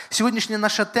Сьогоднішня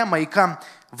наша тема, яка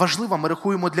важлива, ми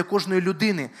рахуємо для кожної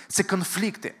людини, це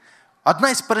конфлікти. Одна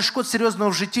із перешкод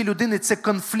серйозного в житті людини – це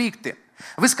конфлікти.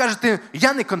 Ви скажете,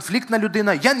 я не конфліктна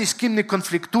людина, я ні з ким не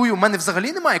конфліктую, у мене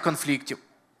взагалі немає конфліктів.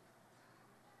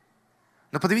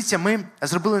 Ну подивіться, ми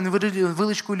зробили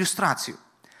невеличку ілюстрацію,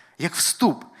 як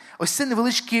вступ. Ось це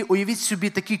невеличкі, уявіть собі,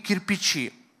 такі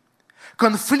кирпичі.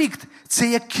 Конфлікт – це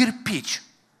як кирпич.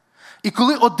 І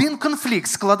коли один конфлікт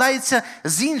складається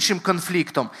з іншим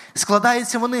конфліктом,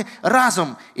 складаються вони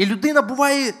разом, і людина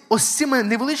буває ось цими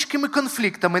невеличкими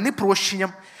конфліктами,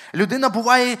 непрощенням. Людина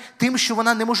буває тим, що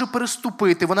вона не може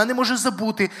переступити, вона не може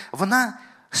забути. Вона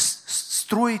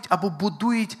строїть або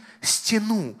будує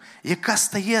стіну, яка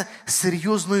стає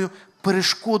серйозною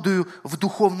перешкодою в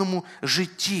духовному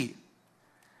житті.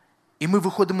 І ми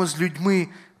виходимо з людьми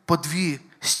по дві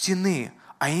стіни,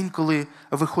 а інколи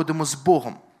виходимо з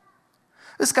Богом.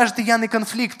 Ви скажете, я не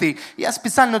конфліктний. Я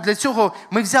спеціально для цього,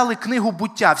 ми взяли книгу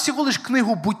 «Буття», всього лиш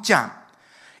книгу «Буття».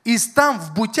 І там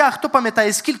в «Буття», хто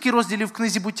пам'ятає, скільки розділів в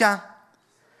книзі «Буття»?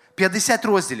 50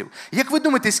 розділів. Як ви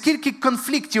думаєте, скільки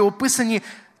конфліктів описані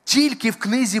тільки в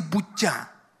книзі «Буття»?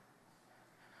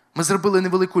 Ми зробили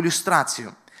невелику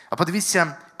ілюстрацію. А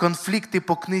подивіться, конфлікти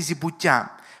по книзі «Буття».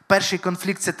 Перший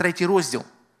конфлікт – це 3 розділ.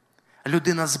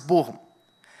 Людина з Богом.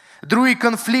 Другий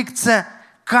конфлікт – це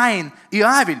Каїн і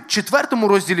Авіль. В 4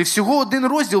 розділі всього 1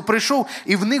 розділ прийшов,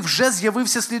 і в них вже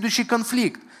з'явився слідуючий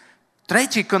конфлікт.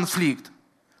 3 конфлікт,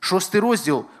 6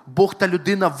 розділ – Бог та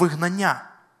людина вигнання.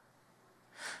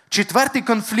 4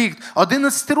 конфлікт,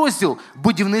 11 розділ –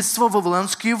 будівництво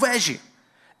Вавилонської вежі.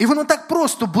 І воно так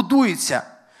просто будується.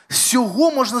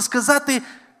 Всього, можна сказати,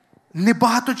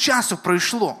 небагато часу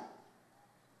пройшло.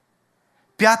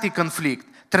 5 конфлікт,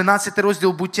 13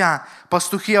 розділ «Буття»,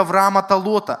 пастухи Авраама та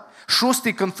Лота.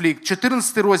 6 конфлікт,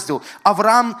 14 розділ,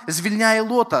 Авраам звільняє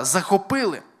Лота,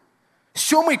 захопили.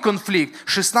 7 конфлікт,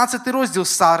 16 розділ,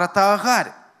 Сара та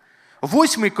Агарь.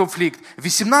 8 конфлікт,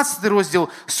 18 розділ,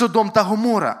 Содом та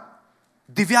Гомора.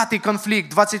 9 конфлікт,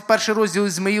 21 розділ,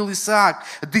 Ізмаїл і Ісаак.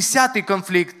 10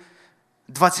 конфлікт,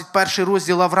 21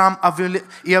 розділ, Авраам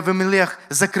і Авімелех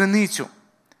за криницю.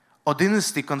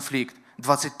 11 конфлікт,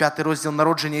 25 розділ,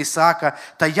 народження Ісаака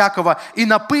та Якова. І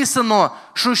написано,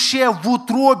 що ще в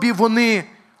утробі вони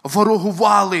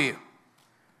ворогували.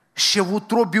 Ще в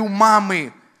утробі у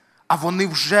мами, а вони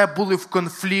вже були в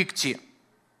конфлікті.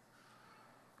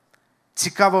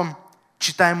 Цікаво,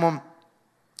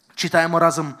 читаємо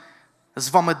разом з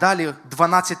вами далі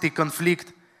 12-й конфлікт,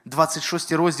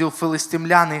 26 розділ,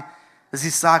 филистимляни з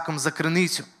Ісааком за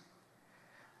криницю.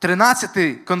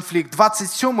 13-й конфлікт,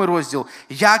 27 розділ,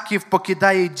 Яків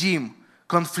покидає дім,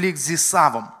 конфлікт з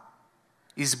Ісавом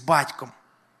і з батьком.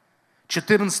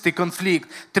 14-й конфлікт,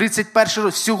 31 розділ,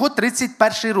 всього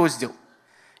 31 розділ,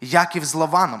 Яків з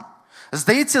Лаваном.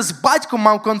 Здається, з батьком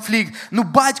мав конфлікт,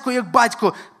 батько як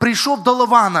батько, прийшов до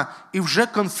Лавана і вже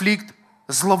конфлікт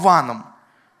з Лаваном.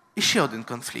 І ще один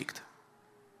конфлікт.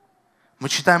 Ми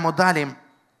читаємо далі.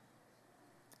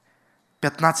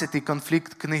 15-й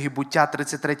конфлікт книги «Буття»,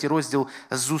 33 розділ,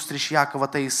 зустріч Якова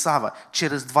та Ісава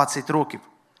через 20 років.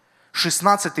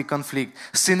 16-й конфлікт,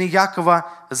 сини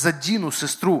Якова за Діну,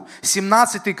 сестру.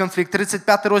 17-й конфлікт,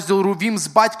 35 розділ, Рувім з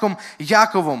батьком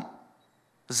Яковом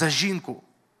за жінку.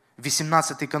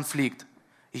 18-й конфлікт,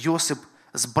 Йосип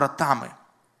з братами.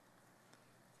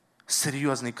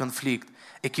 Серйозний конфлікт,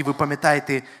 який, ви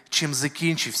пам'ятаєте, чим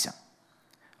закінчився.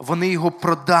 Вони його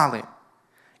продали.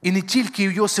 І не тільки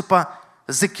у Йосипа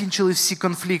закінчили всі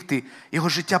конфлікти, його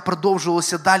життя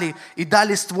продовжувалося далі, і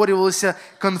далі створювалися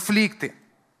конфлікти.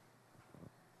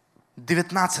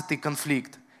 19-й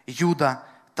конфлікт, Юда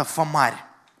та Фамарь.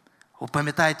 Ви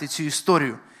пам'ятаєте цю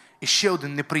історію? І ще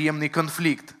один неприємний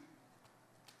конфлікт.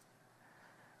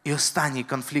 І останній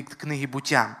конфлікт книги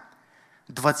 «Буття».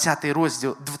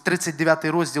 39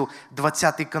 розділ,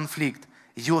 20 конфлікт.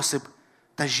 Йосип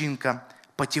та жінка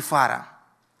Потіфара.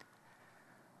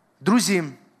 Друзі,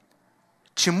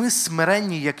 чи ми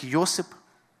смиренні, як Йосип?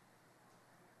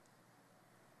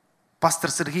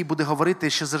 Пастор Сергій буде говорити,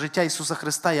 що за життя Ісуса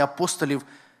Христа і апостолів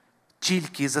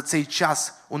тільки за цей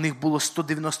час у них було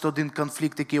 191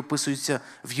 конфлікт, який описується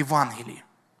в Євангелії.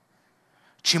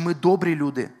 Чи ми добрі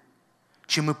люди,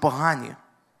 чи ми погані?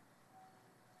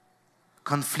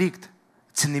 Конфлікт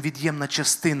 – це невід'ємна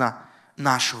частина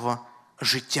нашого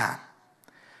життя.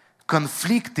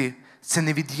 Конфлікти – це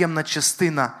невід'ємна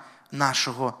частина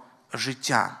нашого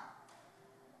життя.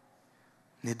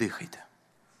 Не дихайте.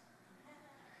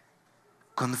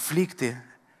 Конфлікти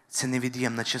 – це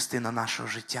невід'ємна частина нашого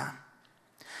життя.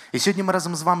 І сьогодні ми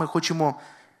разом з вами хочемо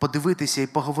подивитися і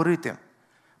поговорити.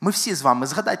 Ми всі з вами,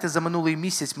 згадайте за минулий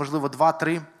місяць, можливо,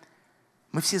 2-3,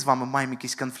 Ми всі з вами маємо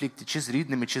якісь конфлікти, чи з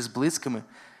рідними, чи з близькими.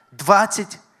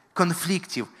 20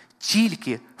 конфліктів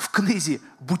тільки в книзі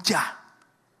 «Буття».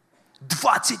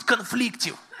 20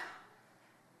 конфліктів!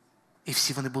 І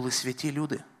всі вони були святі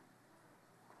люди.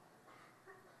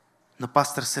 Но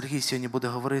пастор Сергій сьогодні буде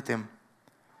говорити,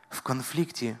 в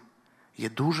конфлікті є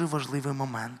дуже важливий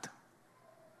момент.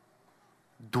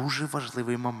 Дуже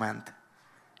важливий момент,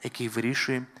 який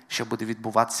вирішує, що буде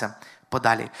відбуватися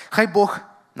подалі. Хай Бог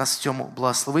нас в цьому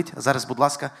благословить. Зараз, будь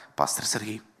ласка, пастор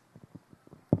Сергій.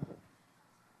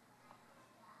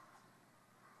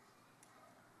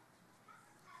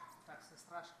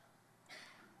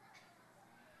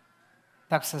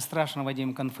 Так все страшно,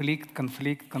 Вадим. Конфлікт.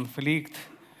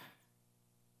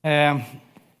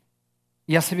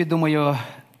 Я собі думаю,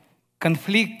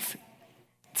 конфлікт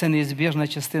 – це неізбіжна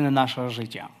частина нашого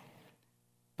життя.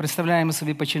 Представляємо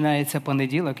собі, починається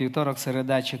понеділок, вівторок,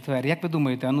 середа, четвер. Як ви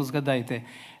думаєте, згадайте,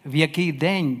 в який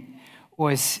день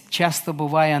ось часто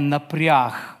буває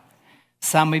напряг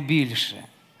саме більше?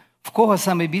 В кого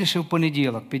саме більше в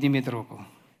понеділок? Підніміть руку.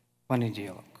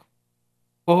 Понеділок.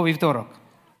 В кого вівторок?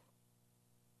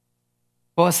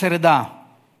 В кого середа?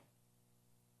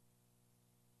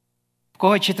 В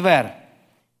кого четвер?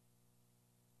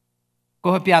 В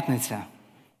кого п'ятниця?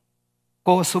 В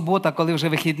кого субота, коли вже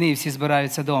вихідний, всі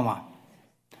збираються вдома?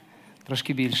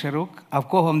 Трошки більше рук. А в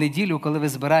кого в неділю, коли ви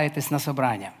збираєтесь на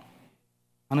собрання?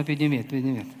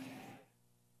 Підніміть.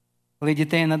 Коли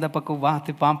дітей треба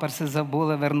пакувати, памперси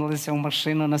забули, вернулися в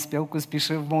машину, на співку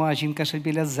спішимо, а жінка ще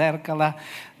біля дзеркала,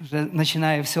 вже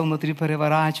починає все внутрі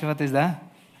переворачуватись, да?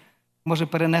 Може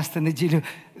перенести неділю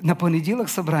на понеділок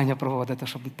собрання проводити,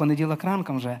 щоб понеділок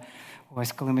ранком вже,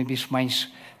 ось коли ми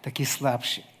більш-менш такі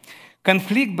слабші.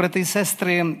 Конфлікт, брати і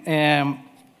сестри,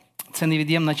 це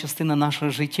невід'ємна частина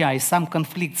нашого життя. І сам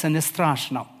конфлікт – це не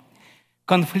страшно.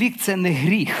 Конфлікт – це не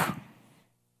гріх.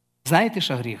 Знаєте,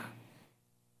 що гріх?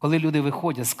 Коли люди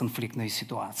виходять з конфліктної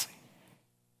ситуації.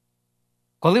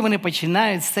 Коли вони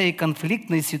починають з цієї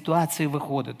конфліктної ситуації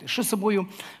виходити.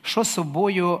 Що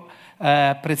собою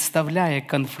представляє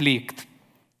конфлікт?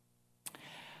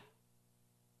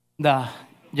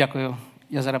 Дякую.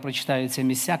 Я зараз прочитаю ці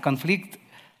місця. Конфлікт,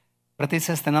 брати і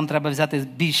сестри, нам треба взяти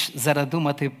більш зараз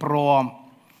думати про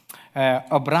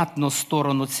обратну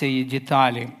сторону цієї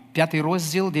деталі. 5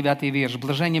 розділ, 9 вірш.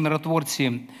 Блаженні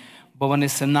миротворці, бо вони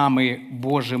синами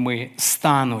Божими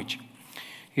стануть.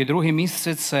 І друге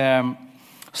місце – це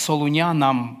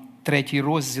Солунянам, 3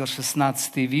 розділ,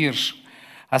 16 вірш.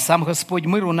 А сам Господь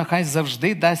миру нехай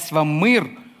завжди дасть вам мир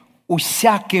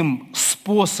усяким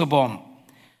способом.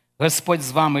 Господь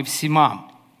з вами всіма.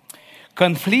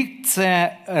 Конфлікт –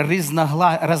 це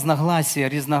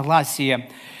різногласія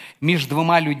між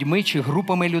двома людьми чи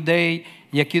групами людей,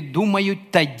 які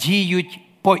думають та діють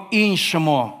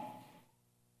по-іншому.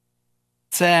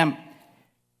 Це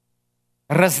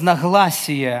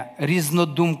різногласія,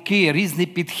 різнодумки, різний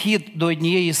підхід до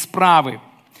однієї справи.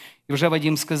 І вже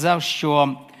Вадим сказав,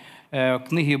 що в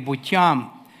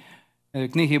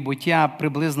книгі «Буття»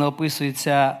 приблизно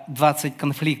описується 20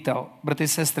 конфліктів. Брати і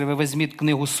сестри, ви візьміть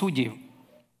книгу Суддів,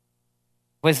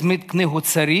 візьміть книгу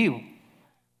Царів,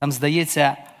 там,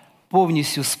 здається,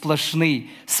 повністю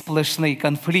сплошний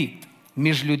конфлікт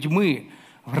між людьми.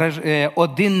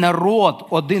 Один народ,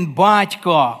 один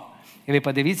батько. І ви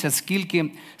подивіться,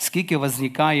 скільки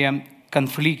виникає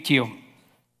конфліктів.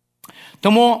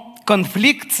 Тому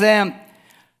конфлікт – це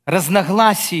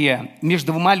різногласія між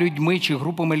двома людьми чи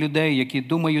групами людей, які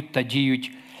думають та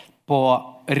діють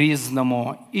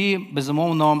по-різному. І,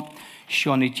 безумовно,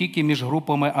 що не тільки між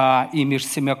групами, а і між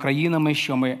цими країнами,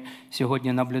 що ми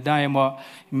сьогодні наблюдаємо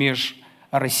між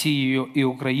Росією і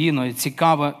Україною.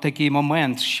 Цікавий такий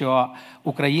момент, що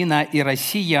Україна і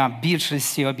Росія в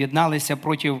більшості об'єдналися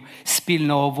проти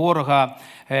спільного ворога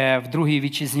в Другій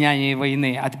вітчизняній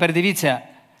війні. А тепер дивіться,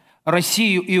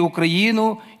 Росію і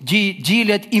Україну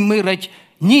ділять і мирять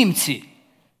німці.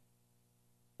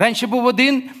 Раніше був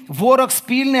один ворог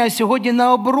спільний, а сьогодні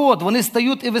наоборот. Вони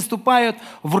стають і виступають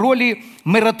в ролі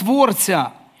миротворця.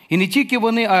 І не тільки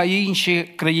вони, а й інші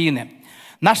країни.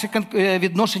 Наші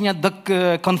відношення до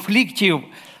конфліктів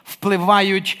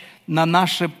впливають на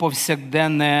наше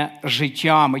повсякденне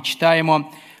життя. Ми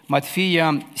читаємо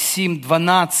Матфія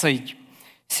 7:12.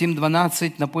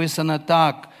 7:12 написано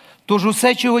так. «Тож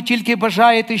усе, чого тільки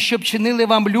бажаєте, щоб чинили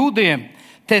вам люди,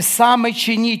 те саме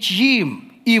чиніть їм,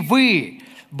 і ви,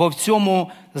 бо в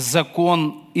цьому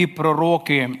закон і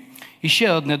пророки». І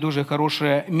ще одне дуже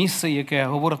хороше місце, яке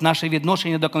говорить, наші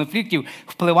відношення до конфліктів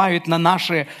впливають на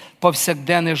наше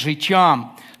повсякденне життя.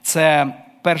 Це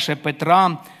 1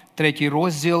 Петра, 3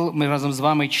 розділ. Ми разом з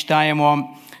вами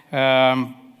читаємо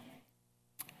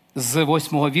з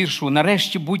 8-го віршу.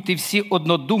 Нарешті будьте всі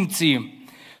однодумці,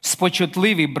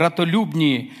 спочутливі,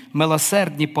 братолюбні,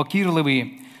 милосердні,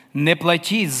 покірливі. Не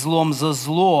платіть злом за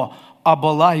зло,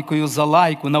 або лайкою за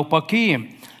лайку. Навпаки,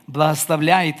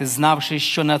 благословляйте, знавши,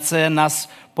 що на це нас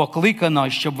покликано,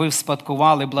 щоб ви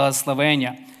вспадкували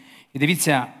благословення. І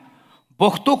дивіться, бо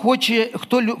хто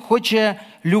хоче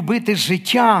любити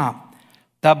життя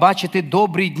та бачити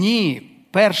добрі дні,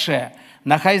 перше,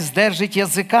 нехай здержить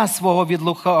язика свого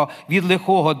від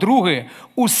лихого. Друге,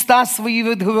 уста свої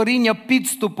від говоріння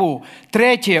підступу.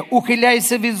 Третє,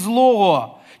 ухиляйся від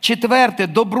злого. Четверте,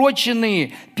 добро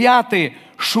чини. П'яте,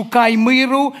 шукай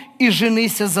миру і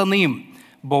женися за ним.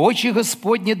 Бо очі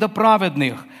Господні до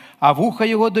праведних, а вуха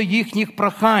його до їхніх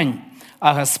прохань.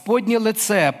 А Господнє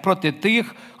лице проти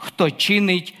тих, хто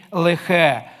чинить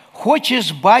лихе.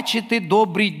 Хочеш бачити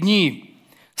добрі дні?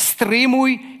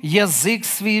 Стримуй язик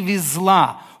свій від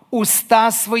зла,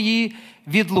 уста свої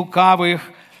від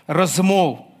лукавих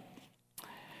розмов.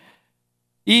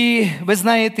 І ви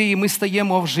знаєте, і ми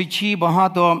стаємо в житті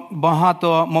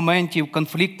багато моментів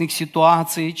конфліктних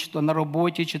ситуацій, чи то на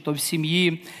роботі, чи то в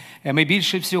сім'ї. Ми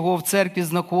більше всього в церкві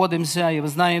знаходимося, і ви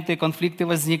знаєте, конфлікти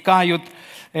виникають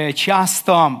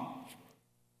часто.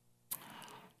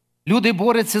 Люди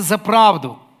борються за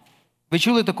правду. Ви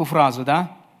чули таку фразу, так?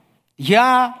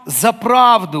 Я за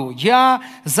правду, я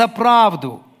за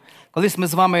правду. Колись ми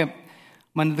з вами, в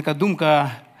мене така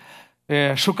думка,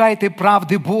 шукайте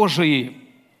правди Божої.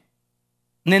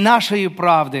 Не нашої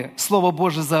правди, Слово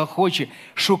Боже заохоче,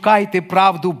 шукайте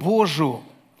правду Божу.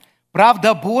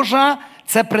 Правда Божа –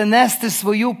 це принести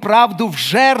свою правду в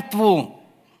жертву.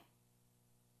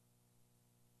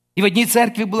 І в одній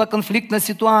церкві була конфліктна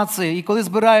ситуація, і коли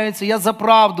збираються, я за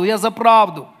правду, я за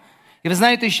правду. І ви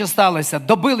знаєте, що сталося?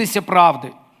 Добилися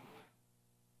правди.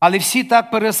 Але всі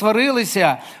так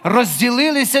пересварилися,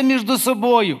 розділилися між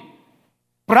собою.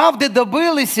 Правди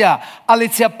добилися, але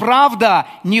ця правда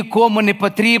нікому не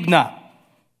потрібна.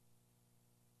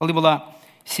 Коли була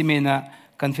сімейна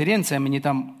конференція, мені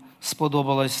там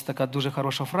сподобалась така дуже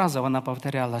хороша фраза, вона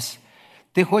повторялась.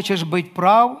 Ти хочеш бути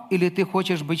прав, або ти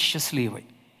хочеш бути щасливий?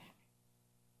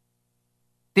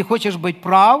 Ти хочеш бути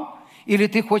прав, або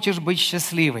ти хочеш бути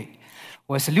щасливий?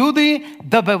 Ось люди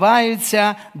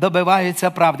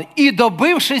добиваються правди. І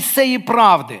добившись цієї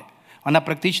правди, вона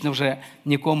практично вже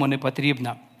нікому не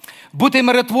потрібна. Бути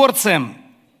миротворцем,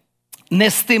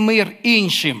 нести мир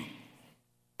іншим.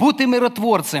 Бути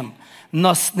миротворцем,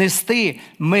 нести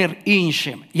мир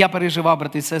іншим. Я переживав,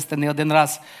 брати і сестри, не один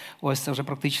раз. Ось це вже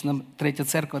практично третя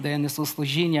церква, де я несу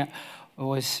служіння.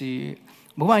 Ось і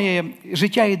буває,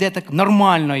 життя йде так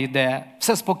нормально йде,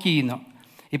 все спокійно.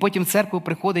 І потім в церкву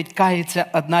приходить, кається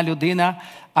одна людина,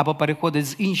 або переходить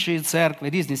з іншої церкви,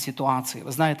 різні ситуації.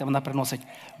 Ви знаєте, вона приносить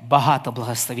багато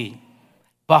благословень.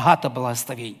 Багато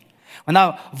благословень.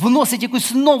 Вона вносить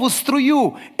якусь нову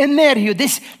струю, енергію,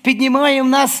 десь піднімає в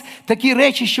нас такі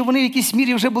речі, що вони в якійсь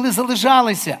мірі вже були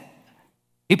залежалися.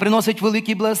 І приносить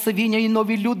великі благословення, і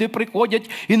нові люди приходять,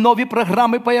 і нові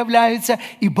програми появляються,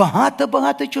 і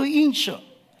багато чого іншого.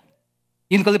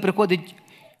 Інколи приходить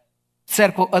в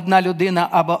церкву одна людина,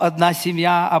 або одна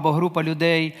сім'я, або група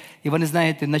людей, і вони,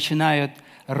 знаєте, починають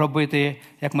робити,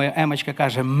 як моя Емочка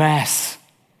каже, мес.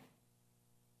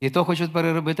 І то хочуть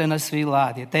переробити на свій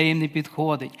лад, і те їм не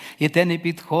підходить, і те не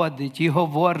підходить, і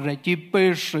говорять, і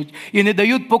пишуть, і не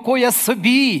дають покоя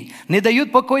собі, не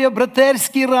дають покоя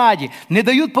братерській раді, не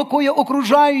дають покоя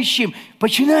окружаючим.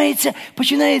 Починається.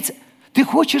 Ти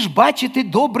хочеш бачити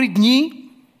добрі дні?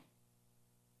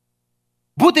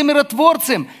 Бути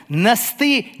миротворцем,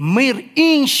 нести мир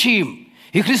іншим.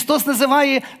 І Христос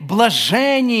називає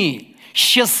блажені,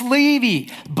 щасливі,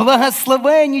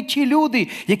 благословені ті люди,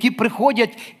 які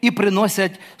приходять і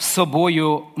приносять з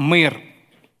собою мир.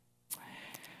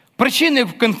 Причини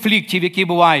конфліктів, які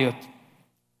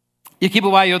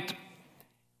бувають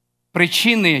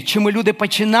причини, чому люди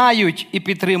починають і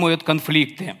підтримують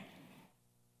конфлікти.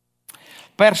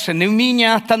 Перше,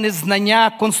 невміння та незнання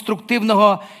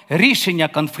конструктивного рішення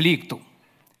конфлікту.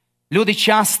 Люди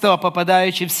часто,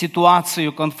 попадаючи в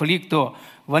ситуацію конфлікту,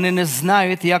 вони не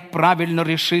знають, як правильно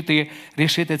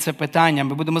рішити це питання.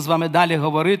 Ми будемо з вами далі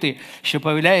говорити, що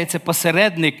появляється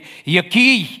посередник,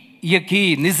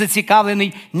 який не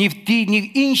зацікавлений ні в тій, ні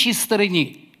в іншій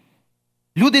стороні.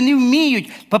 Люди не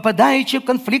вміють, попадаючи в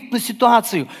конфліктну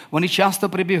ситуацію, вони часто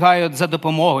прибігають за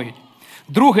допомогою.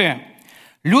 Друге,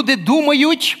 люди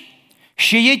думають,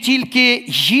 що є тільки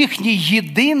їхній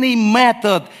єдиний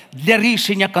метод для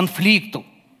рішення конфлікту.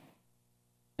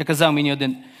 Я казав мені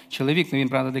один чоловік, він,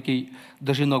 правда, такий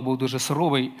до жінок був дуже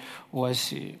суровий.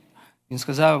 Ось, він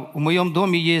сказав, у моєму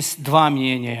домі є два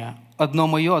мнення. одно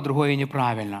моє, а другое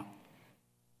неправильно.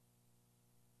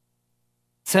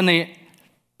 Це не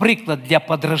приклад для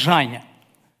подражання.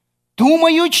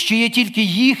 Думають, що є тільки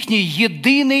їхній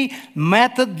єдиний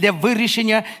метод для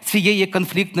вирішення цієї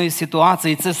конфліктної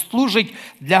ситуації. Це служить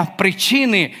для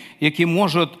причини, які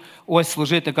можуть ось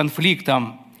служити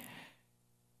конфліктам.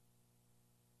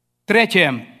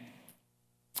 Третє.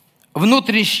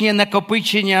 Внутрішнє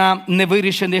накопичення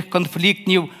невирішених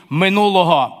конфліктів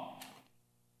минулого.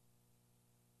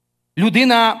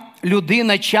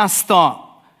 Людина часто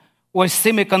ось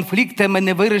цими конфліктами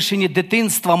не вирішені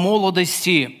дитинства,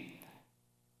 молодості,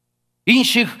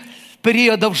 інших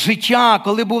періодів життя,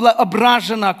 коли була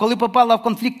ображена, коли попала в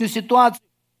конфліктну ситуацію.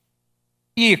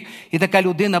 І така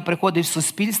людина приходить в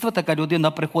суспільство, така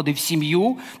людина приходить в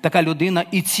сім'ю, така людина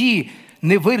і ці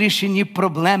невирішені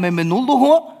проблеми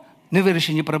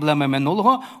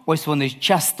минулого, ось вони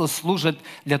часто служать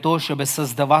для того, щоб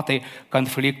создавати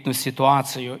конфліктну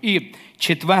ситуацію. І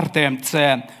четверте –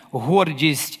 це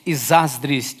гордість і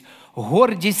заздрість.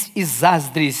 Гордість і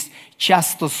заздрість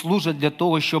часто служать для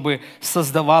того, щоб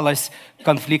создавалась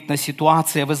конфліктна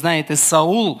ситуація. Ви знаєте,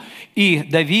 Саул і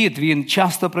Давид, він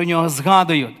часто про нього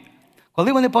згадують.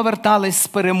 Коли вони повертались з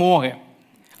перемоги,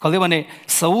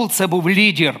 Саул – це був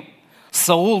лідер.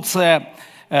 Саул – це,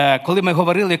 коли ми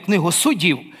говорили книгу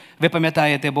суддів, ви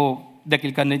пам'ятаєте, бо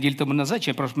декілька неділь тому назад,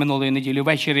 чи минулої неділі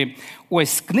ввечері,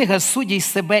 ось книга суддів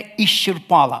себе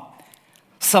іщерпала.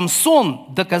 Самсон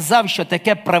доказав, що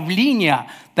таке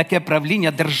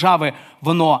правління держави,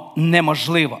 воно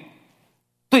неможливо.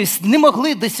 Тобто не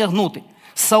могли досягнути.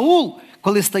 Саул,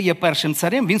 коли стає першим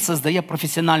царем, він создає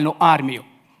професіональну армію.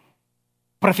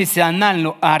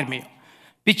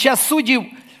 Під час суддів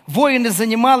воїни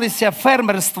займалися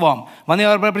фермерством. Вони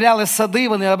обробляли сади,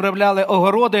 вони обробляли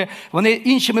огороди, вони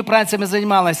іншими працями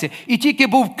займалися. І тільки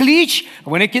був кліч,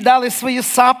 вони кидали свої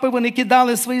сапи, вони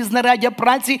кидали свої знаряддя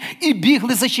праці і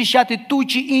бігли захищати ту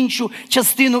чи іншу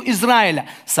частину Ізраїля.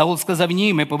 Саул сказав,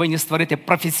 ні, ми повинні створити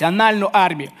професіональну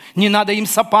армію. Не треба їм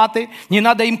сапати, не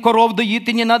треба їм коров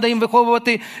доїти, не треба їм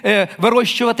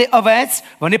вирощувати овець.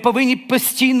 Вони повинні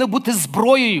постійно бути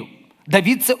зброєю.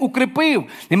 Давид це укріпив.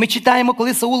 І ми читаємо,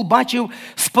 коли Саул бачив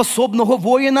способного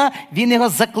воїна, він його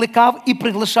закликав і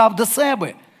приглашав до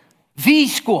себе.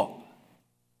 Військо.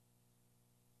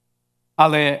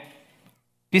 Але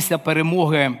після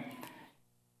перемоги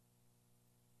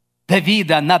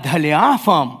Давида над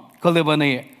Голіафом, коли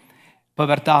вони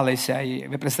поверталися, і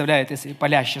ви представляєте собі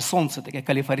паляще сонце, таке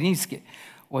каліфорнійське,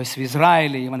 ось в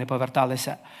Ізраїлі, і вони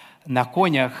поверталися на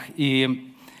конях, і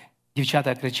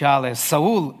дівчата кричали,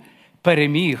 Саул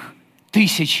переміг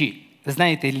тисячі. Ви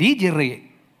знаєте, лідери,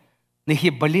 в них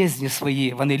є болезні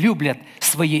свої, вони люблять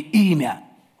своє ім'я.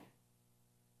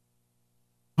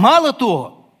 Мало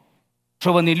того,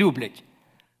 що вони люблять,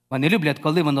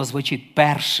 коли воно звучить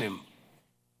першим.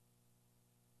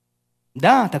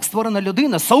 Да, так створена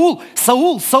людина.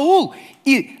 Саул.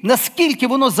 І наскільки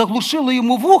воно заглушило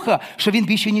йому вуха, що він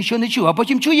більше нічого не чув. А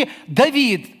потім чує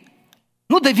Давид.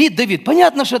 Ну, Давид.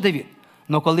 Понятно, що Давид.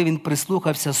 Но коли він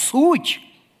прислухався суть,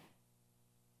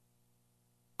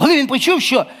 коли він почув,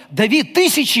 що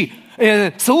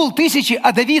Саул тисячі,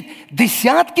 а Давид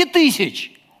десятки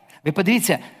тисяч. Ви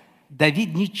подивіться,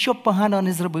 Давид нічого поганого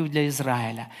не зробив для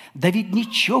Ізраїля. Давид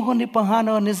нічого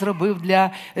непоганого не зробив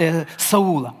для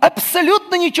Саула.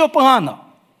 Абсолютно нічого поганого.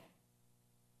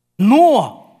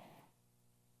 Но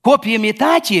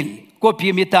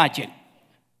коп'єметатель,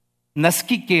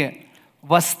 наскільки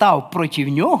восстав проти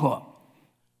нього,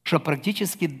 що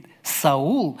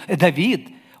практично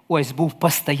Давид, ось був в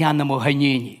постійному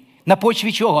гонінні. На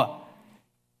почві чого?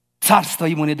 Царства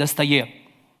йому не достає.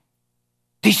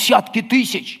 Десятки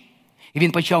тисяч. І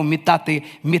він почав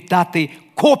метати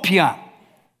коп'я.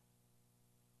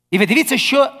 І ви дивіться,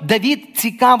 що Давид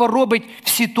цікаво робить в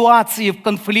ситуації, в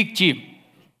конфлікті.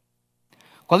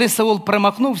 Коли Саул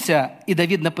промахнувся, і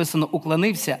Давид, написано,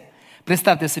 уклонився,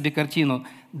 представте собі картину,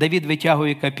 Давид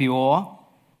витягує коп'є,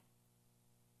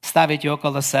 ставить його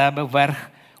коло себе,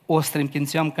 вверх, острим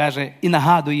кінцем, каже, і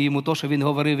нагадує йому те, що він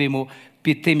говорив йому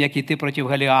під тим, як іти проти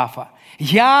Голіафа.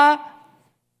 Я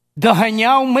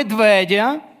доганяв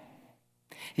медведя,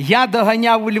 я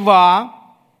доганяв льва,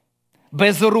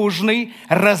 безоружний,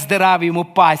 роздирав йому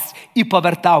пасть і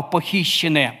повертав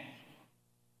похищене.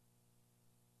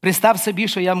 Представ собі,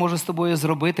 що я можу з тобою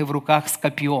зробити в руках з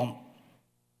коп'єм.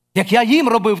 Як я їм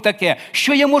робив таке,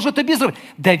 що я можу тобі зробити?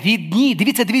 Давид ні.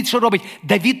 Дивіться, Давид, що робить.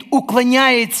 Давид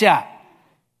уклоняється.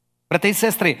 Брати і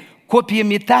сестри,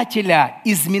 коп'єметателя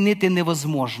ізмінити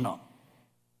невозможно.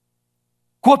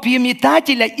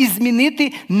 Коп'єметателя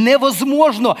ізмінити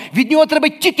невозможно. Від нього треба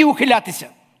тільки ухилятися.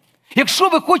 Якщо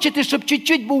ви хочете, щоб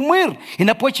чуть-чуть був мир, і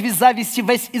на почві завісті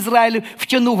весь Ізраїль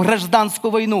втягнув в гражданську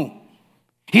війну.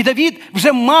 І Давид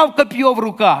вже мав коп'є в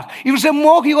руках, і вже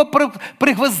мог його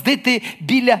пригвоздити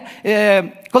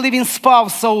коли він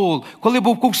спав, Саул, коли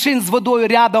був кувшин з водою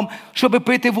рядом, щоб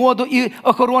пити воду, і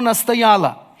охорона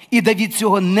стояла. І Давид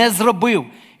цього не зробив.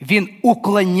 Він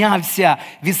уклонявся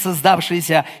від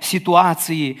создавшоїся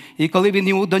ситуації. І коли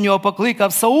він до нього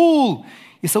покликав: Саул,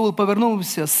 і Саул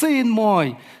повернувся: син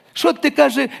мой, що ти,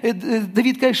 каже,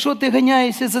 Давид каже, що ти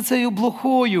ганяєшся за цією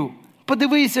блохою?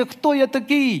 Подивися, хто я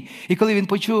такий. І коли він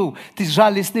почув той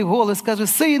жалісний голос, каже: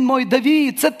 син мой,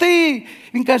 Давид, це ти?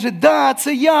 Він каже: да,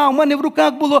 це я. У мене в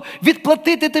руках було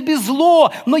відплатити тобі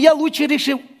зло, але я лучше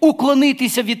вирішив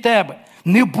уклонитися від тебе.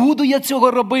 Не буду я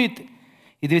цього робити.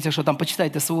 І дивіться, що там,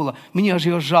 почитайте Саула, мені аж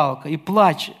його жалко, і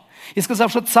плаче. І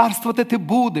сказав, що царствувати ти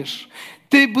будеш.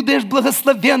 Ти будеш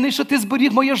благословенний, що ти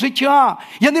зберіг моє життя.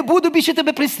 Я не буду більше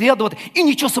тебе переслідувати. І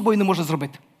нічого з собою не можу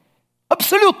зробити.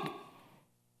 Абсолютно.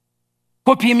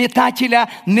 Попам'ятателя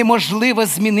неможливо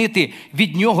змінити.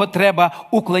 Від нього треба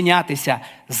уклонятися.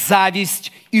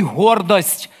 Завість і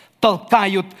гордость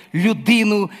толкають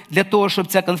людину для того, щоб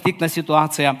ця конфліктна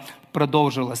ситуація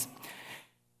продовжилась.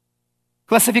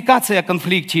 Класифікація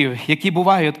конфліктів, які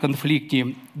бувають конфлікти,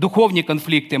 духовні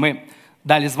конфлікти. Ми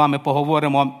далі з вами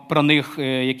поговоримо про них,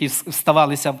 які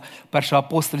ставалися в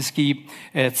першоапостольській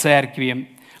церкві.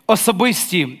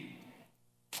 Особисті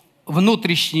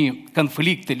внутрішні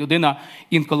конфлікти. Людина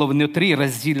інколи внутрі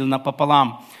розділена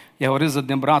пополам. Я говорив з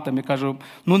одним братом і кажу: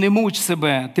 ну не муч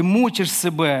себе, ти мучиш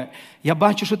себе. Я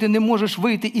бачу, що ти не можеш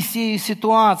вийти із цієї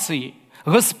ситуації.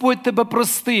 Господь тебе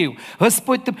простив.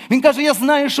 Він каже: я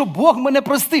знаю, що Бог мене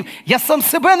простив. Я сам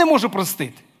себе не можу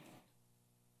простити.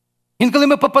 Інколи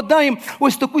ми попадаємо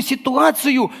ось в таку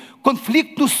ситуацію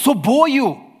конфліктну з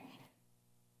собою.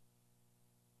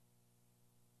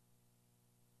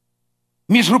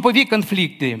 Міжгрупові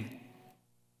конфлікти,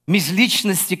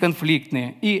 міжлічності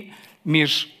конфлікти і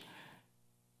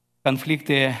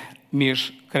конфлікти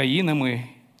між країнами,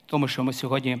 тому що ми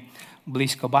сьогодні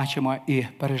близько бачимо і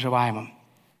переживаємо.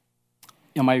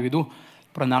 Я маю в виду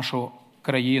про нашу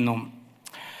країну.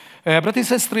 Брати і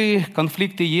сестри,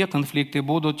 конфлікти є, конфлікти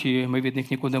будуть, і ми від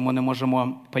них нікуди не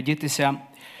можемо подітися.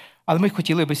 Але ми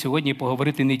хотіли би сьогодні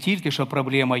поговорити не тільки, що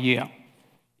проблема є.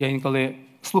 Я інколи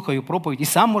слухаю проповідь і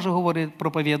сам, можу говорити,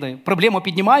 проповідаю. Проблему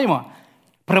піднімаємо?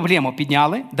 Проблему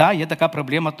підняли, да, є така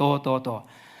проблема того.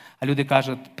 А люди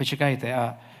кажуть: почекайте,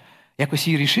 а якось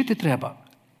її рішити треба.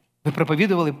 Ви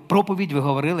проповідували проповідь, ви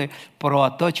говорили про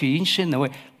то чи інше. Ну, ви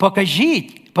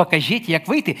покажіть, як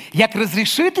вийти, як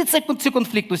розрішити цю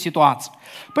конфліктну ситуацію.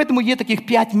 Тому є таких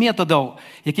 5 методів,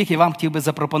 яких я вам хотів би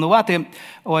запропонувати.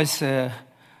 Ось,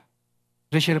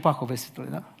 вже черепаху висвітлили,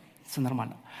 да? Це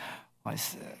нормально.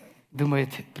 Ось,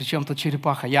 думаєте, при чому тут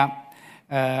черепаха?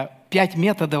 5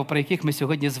 методів, про яких ми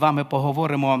сьогодні з вами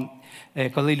поговоримо,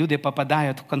 коли люди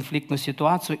попадають в конфліктну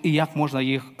ситуацію і як можна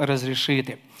їх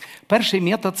розрішити. Перший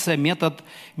метод – це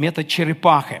метод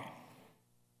черепахи.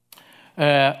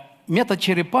 Метод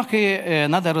черепахи,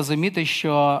 треба розуміти,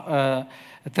 що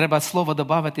треба слово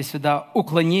додати сюди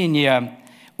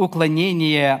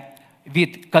уклонення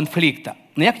від конфлікту.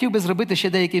 Ну, я хотів би зробити ще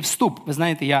деякий вступ. Ви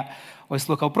знаєте, я ось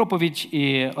слухав проповідь,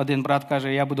 і один брат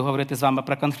каже: я буду говорити з вами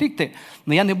про конфлікти,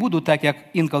 але я не буду так, як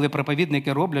інколи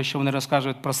проповідники роблять, що вони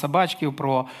розкажуть про собачків,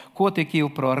 про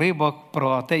котиків, про рибок,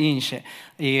 про те інше.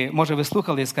 І може ви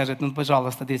слухали і скажете: ну,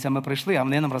 пожалуйста, дивіться, ми прийшли, а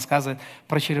вони нам розказують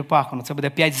про черепаху. Ну, це буде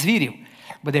 5 звірів.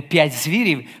 Буде 5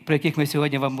 звірів, про яких ми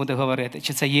сьогодні вам будемо говорити.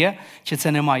 Чи це є, чи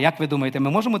це немає. Як ви думаєте, ми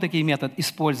можемо такий метод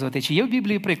використовувати? Чи є в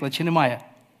Біблії приклад, чи немає?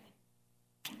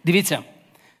 Дивіться,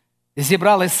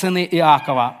 зібрали сини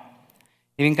Іакова.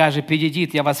 І він каже: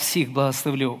 підійдіть, я вас всіх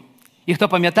благословлю. І хто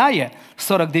пам'ятає,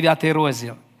 49-й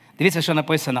розділ. Дивіться, що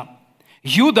написано.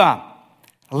 Юда,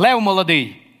 лев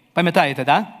молодий. Пам'ятаєте,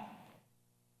 так? Да?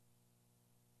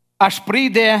 Аж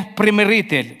прийде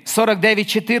примиритель.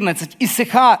 49:14.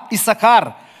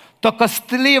 Ісахар, то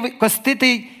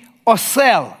коститий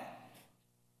осел.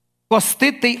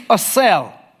 Коститий осел.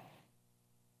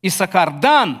 Ісахар.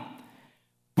 Дан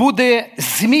буде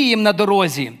змієм на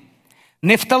дорозі.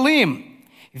 Нефталим,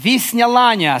 вісня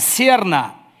ланя,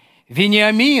 серна,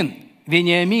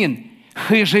 Веніамін,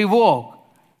 хижий вовк.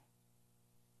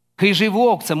 Хижий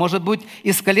вовк, це може бути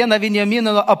із колена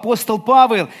Веніаміна апостол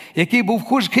Павел, який був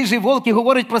хижий вовк і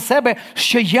говорить про себе,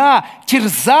 що я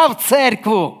терзав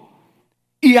церкву.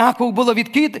 Іаков було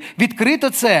відкрито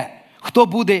це, хто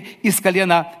буде із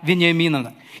колена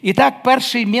Веніаміна. І так,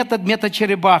 перший метод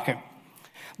черепахи.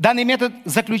 Даний метод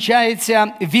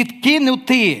заключається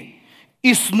відкинути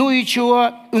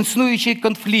існуючий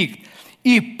конфлікт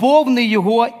і повне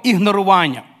його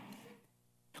ігнорування.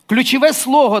 Ключове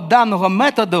слово даного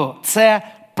методу – це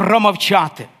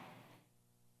промовчати.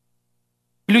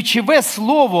 Ключове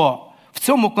слово в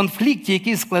цьому конфлікті,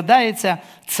 який складається,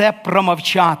 це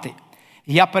промовчати.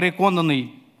 Я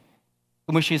переконаний,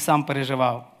 тому що і сам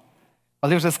переживав,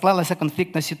 коли вже склалася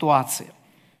конфліктна ситуація.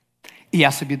 І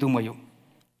я собі думаю,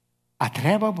 а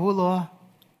треба було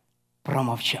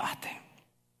промовчати.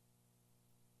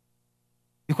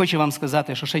 І хочу вам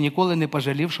сказати, що ще ніколи не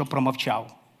пожалів, що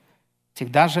промовчав.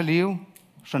 Завжди жалів,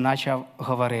 що почав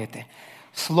говорити.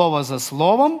 Слово за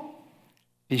словом,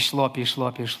 пішло,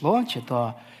 чи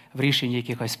то в рішенні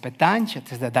якихось питань, чи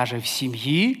це навіть в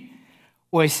сім'ї.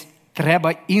 Ось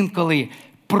треба інколи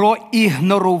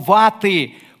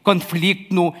проігнорувати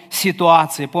конфліктну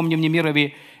ситуацію. Пам'ятаю, в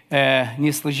Німірові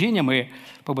ні служіння, ми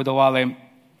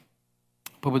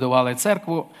побудували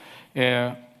церкву,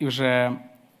 і вже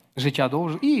життя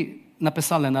довже, і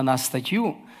написали на нас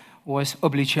статтю, ось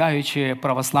облічаючи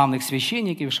православних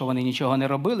священників, що вони нічого не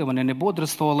робили, вони не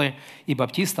бодрствували, і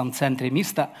баптистам в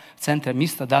центрі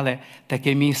міста дали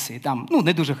таке місце. І там,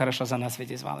 не дуже хорошо за нас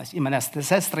відізвалися. І мене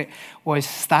сестри, ось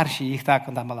старші, їх так,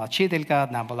 одна була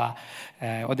вчителька,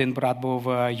 один брат був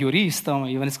юристом,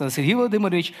 і вони сказали, Сергій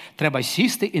Володимирович, треба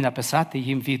сісти і написати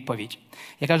їм відповідь.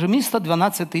 Я кажу, місто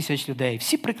 12 тисяч людей,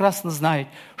 всі прекрасно знають,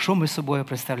 що ми собою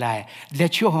представляє, для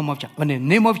чого мовчать. Вони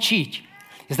не мовчіть.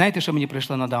 І знаєте, що мені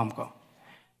прийшло на думку?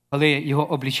 Коли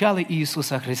його облічали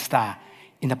Ісуса Христа,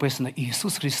 і написано,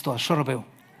 Ісус Христос, що робив?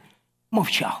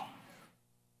 Мовчав.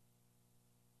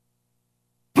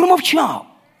 Промовчав.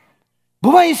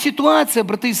 Буває ситуація,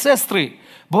 брати і сестри,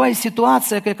 буває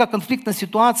ситуація, яка конфліктна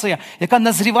ситуація, яка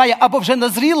назріває або вже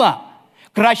назріла.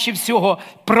 Краще всього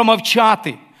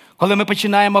промовчати. Коли ми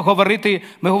починаємо говорити,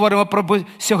 ми говоримо про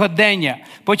сьогодення,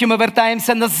 потім ми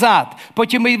вертаємося назад,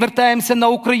 потім ми вертаємося на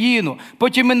Україну,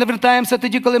 потім ми не вертаємося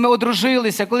тоді, коли ми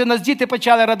одружилися, коли нас діти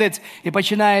почали родитися. І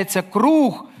починається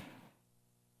круг.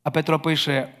 А Петро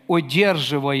пише,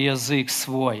 «Одерживай язик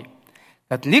свой».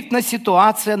 Конфліктна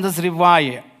ситуація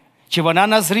назріває. Чи вона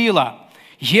назріла?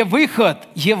 Є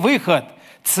виход.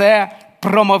 Це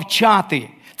промовчати,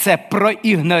 це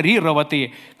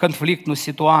проігнорувати конфліктну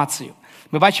ситуацію.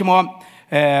 Ми бачимо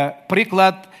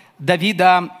приклад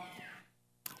Давіда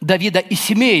і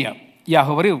Сімея. Я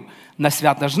говорив на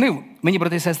свято жнив. Мені,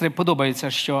 брати і сестри,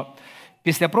 подобається, що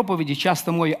після проповіді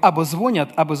часто мої або дзвонять,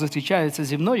 або зустрічаються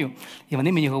зі мною, і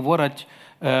вони мені говорять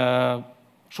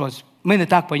щось. Ми не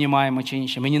так розуміємо чи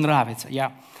інше. Мені подобається.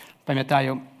 Я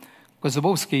пам'ятаю,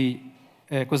 Козубовський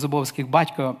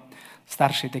батько,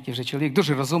 старший такий вже чоловік,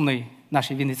 дуже розумний в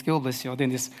нашій Вінницькій області,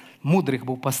 один із мудрих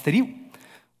був пастирів.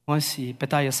 Ось і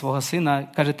питає свого сина,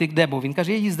 каже, ти де був? Він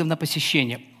каже, я їздив на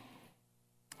посіщення.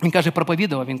 Він каже,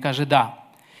 проповідував? Він каже, да.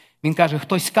 Він каже,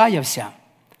 хтось каявся?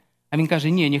 А він каже,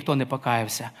 ні, ніхто не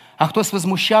покаявся. А хтось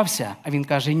возмущався? А він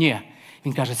каже, ні.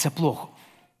 Він каже, це плохо.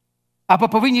 Або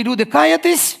повинні люди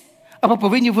каятись, або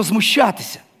повинні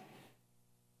возмущатися.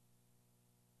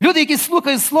 Люди, які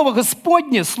слухають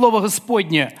Слово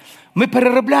Господнє, ми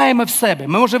переробляємо в себе.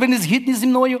 Може, ви не згідні зі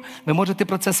мною, ви можете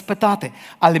про це спитати.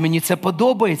 Але мені це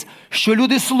подобається, що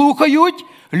люди слухають,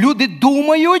 люди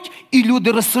думають і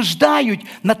люди розсуждають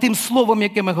над тим словом,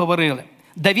 яке ми говорили.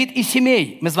 Давид і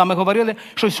Сімей. Ми з вами говорили,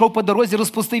 що йшов по дорозі,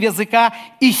 розпустив язика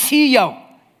і сіяв.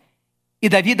 І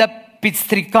Давіда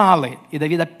підстрікали, і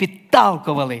Давіда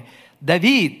підталкували.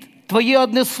 Давид, твоє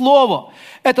одне слово,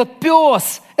 этот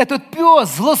пес,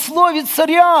 злословить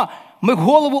царя, ми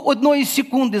голову одної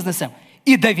секунди знесемо.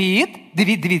 І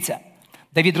дивіться,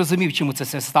 Давид розумів, чому це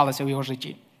все сталося в його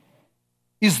житті.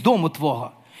 Із дому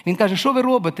твого. Він каже, що ви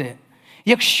робите?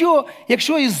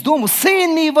 Якщо із дому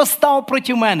син мій восстав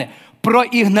проти мене,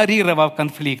 проігнорував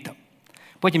конфлікт.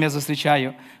 Потім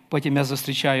я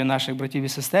зустрічаю наших братів і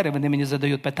сестер, і вони мені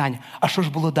задають питання, а що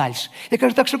ж було далі? Я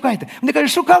кажу, так шукайте. Вони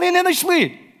кажуть, шукали і не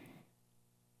знайшли.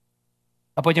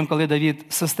 А потім, коли Давид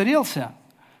состарівся,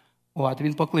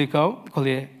 він покликав,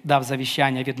 коли дав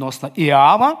завіщання відносно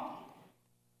Іава,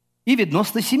 і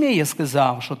відносно Сімея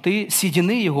сказав, що ти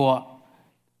сідіни його,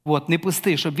 не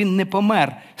пусти, щоб він не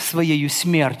помер своєю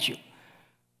смертю.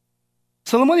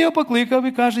 Соломон його покликав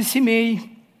і каже, Сімей,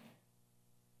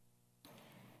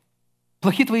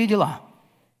 плохі твої діла.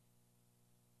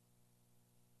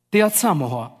 Ти отця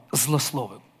мого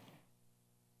злословив.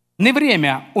 Не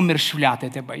время умерщвляти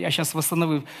тебе. Я зараз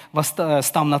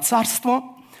став на царство.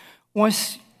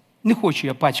 Ось, не хочу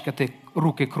я пачкати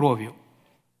руки кров'ю.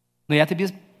 Но я тобі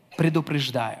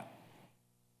предупреждаю.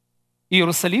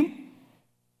 Єрусалим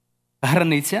 –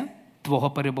 границя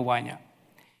твого перебування.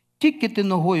 Тільки ти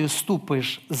ногою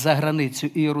ступиш за границю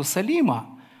Єрусалима,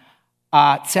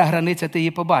 А ця границя, ти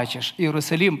її побачиш.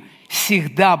 Ієрусалим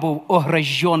завжди був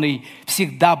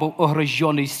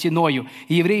ограждений стіною.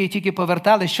 І євреї тільки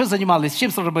повертались, що займалися,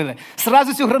 чим зробили?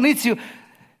 Зразу цю границю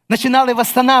починали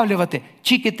відновлювати.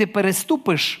 Тільки ти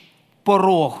переступиш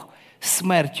порог,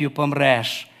 смертю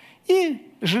помреш. І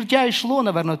життя йшло,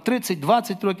 напевно,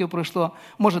 30-20 років пройшло,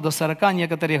 може до 40,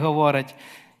 некоторі говорять.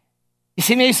 І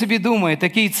сім'я собі думає,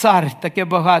 такий цар, таке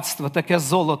багатство, таке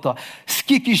золото,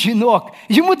 скільки жінок,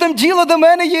 йому там діло до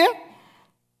мене є.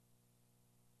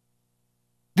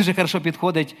 Дуже хорошо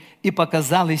підходить, і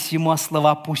показались йому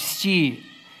слова пусті.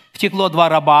 Втекло 2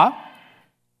 раба,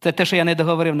 це те, що я не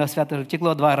договорив на свято,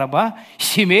 втекло 2 раба,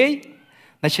 сімей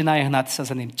починає гнатися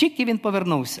за ним. Тільки він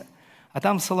повернувся. А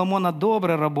там в Соломона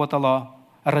добре працювала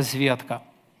розвідка.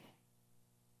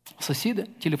 Сусіди,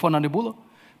 телефона не було.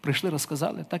 Прийшли,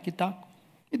 розказали, так і так.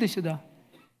 Іди сюди.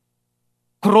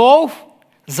 Кров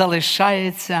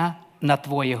залишається на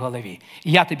твоїй голові.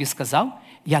 Я тобі сказав,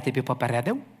 я тобі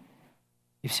попередив.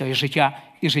 І все,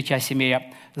 і життя сім'я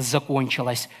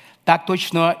закінчилось. Так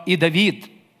точно і Давид.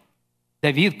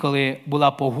 Давид, коли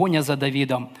була погоня за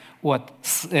Давидом,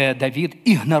 Давид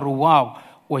ігнорував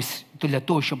ось для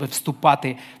того, щоб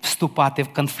вступати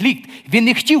в конфлікт. Він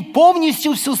не хотів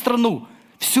повністю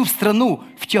всю страну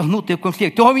втягнути в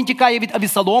конфлікт. Того він тікає від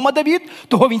Авесолома, Давид,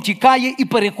 того він тікає і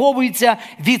переховується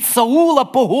від Саула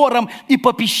по горам і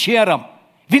по піщерам.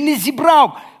 Він не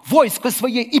зібрав військо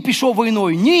своє і пішов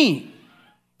війною. Ні.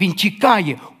 Він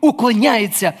тікає,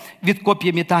 уклоняється від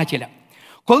коп'єметателя.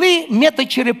 Коли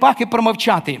метод черепахи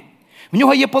промовчати, в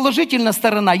нього є положительна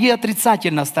сторона, є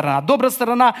отрицательна сторона. Добра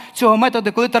сторона цього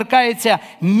методу, коли торкається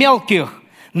мелких,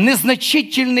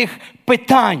 незначительних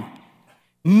питань.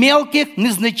 Мелких,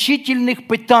 незначительних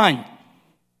питань.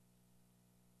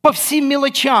 По всім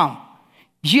мелочам.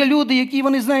 Є люди, які,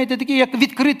 вони, знаєте, такі, як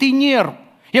відкритий нерв,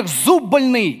 як зуб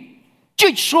больний.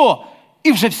 Чуть що,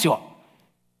 і вже все.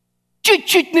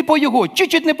 Чуть-чуть не по його,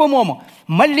 чуть-чуть не по-моєму.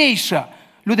 Малейша,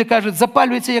 люди кажуть,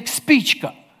 запалюється як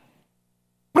спичка.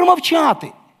 Промовчати,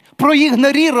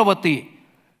 проігнорувати.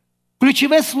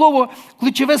 Ключове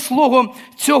слово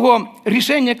цього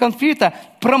рішення конфлікту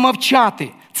 – промовчати.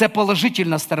 Це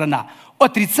положительна сторона.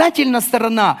 Отрицательна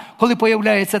сторона, коли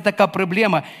появляється така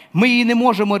проблема, ми її не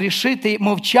можемо рішити,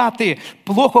 мовчати.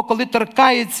 Плохо, коли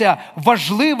торкається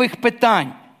важливих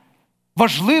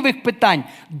питань,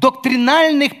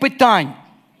 доктринальних питань.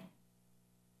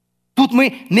 Тут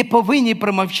ми не повинні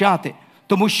промовчати,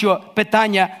 тому що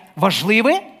питання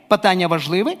важливе,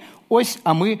 ось,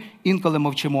 а ми інколи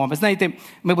мовчимо. Ви знаєте,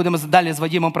 ми будемо далі з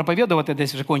Вадимом проповідувати,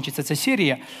 десь вже кончиться ця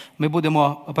серія, ми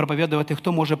будемо проповідувати,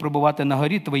 хто може пробувати на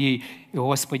горі Твоїй,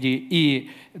 Господі, і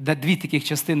 2 таких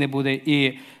частини буде,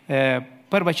 і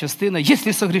перша частина,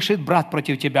 «Якщо согрішить брат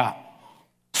проти тебе».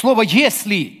 Слово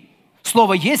 «якщо»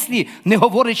 не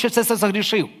говорить, що це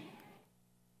согрішив.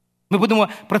 Ми будемо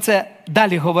про це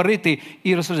далі говорити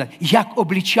і розсуждати. Як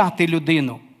облічати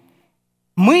людину?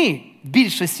 Ми, в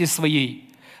більшості своїй,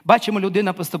 бачимо,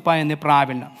 людина поступає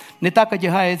неправильно. Не так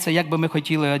одягається, як би ми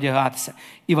хотіли одягатися.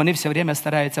 І вони все время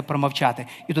стараються промовчати.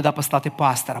 І туди послати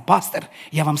пастора. Пастор,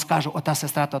 я вам скажу, ота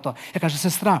сестра, то. Я кажу,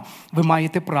 сестра, ви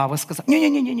маєте право сказати.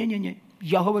 Ні,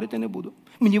 я говорити не буду.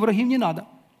 Мені ворогів не треба.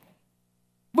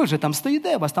 Ви вже там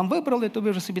стоїте, вас там вибрали, то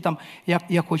ви вже собі там,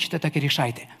 як хочете, так і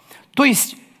рішайте. Тобто,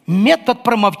 метод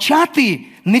промовчати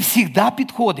не завжди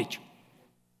підходить.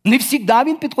 Не завжди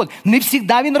він підходить. Не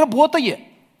завжди він працює.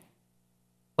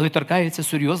 Коли торкається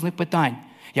серйозних питань.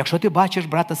 Якщо ти бачиш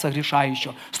брата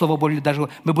согрішаючого, Слово Боже,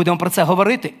 ми будемо про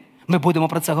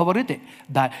це говорити.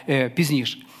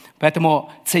 Пізніше. Тому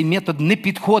цей метод не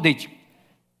підходить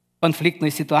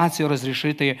конфліктну ситуацію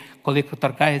розрішити, коли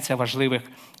торкається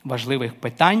важливих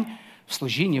питань в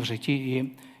служінні, в житті і в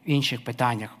інших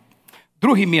питаннях.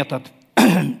 Другий метод.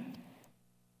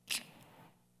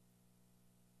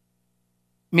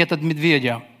 Метод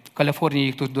медведя. В Каліфорнії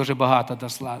їх тут дуже багато,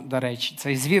 до речі.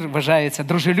 Цей звір вважається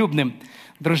дружелюбним.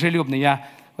 Я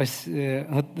ось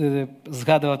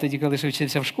згадував тоді, коли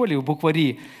вчився в школі, у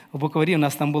букварі. У букварі у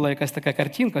нас там була якась така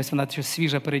картинка, ось вона щось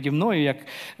свіжа переді мною, як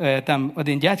там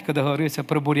один дядько договорився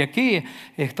про буряки,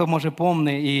 і хто може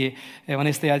помне, і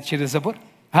вони стоять через забор.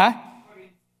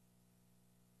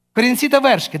 Корінці та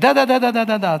вершки.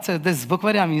 Да. Це десь з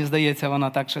букваря, мені здається, вона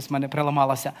так щось в мене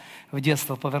приламалася. В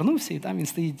дитинство повернувся, і там він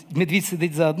стоїть, медвідь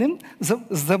сидить за одним з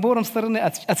забором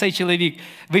сторони, а цей чоловік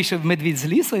вийшов медвідь з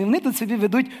лісу, і вони тут собі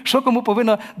ведуть, що кому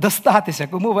повинно достатися.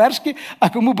 Кому вершки, а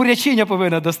кому бурячиня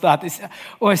повинна достатися.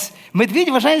 Ось, медвідь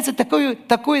вважається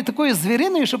такою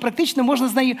звіриною, що практично можна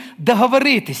з нею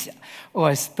договоритися.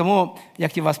 Ось, тому,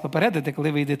 як і вас попередити,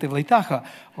 коли ви йдете в Лейтахо,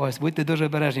 ось, будьте дуже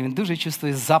обережні. Він дуже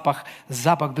чувствує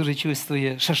запах дуже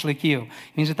чувствує шашликів.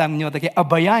 Він же там, в нього таке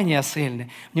обаяння сильне,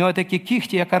 в нього такі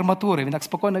кіхті, як арматури. Він так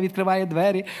спокійно відкриває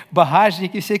двері,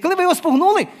 багажник і все. І коли ви його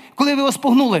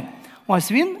спугнули,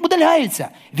 ось він удаляється,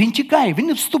 він тікає, він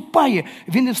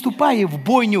не вступає в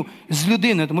бойню з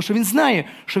людиною, тому що він знає,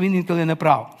 що він інколи не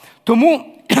прав.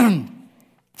 Тому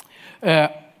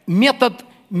метод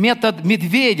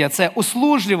медведя, це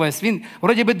услужливість, він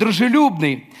вроді би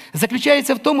дружелюбний,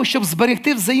 заключається в тому, щоб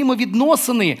зберегти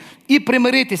взаємовідносини і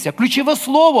примиритися. Ключове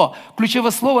слово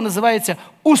називається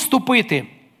 «уступити».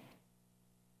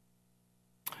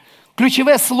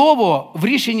 Ключове слово в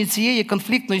рішенні цієї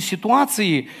конфліктної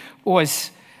ситуації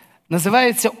ось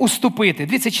називається «уступити».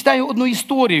 Дивіться, читаю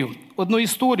одну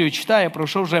історію читаю, про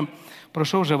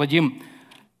що вже Вадим,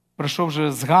 про що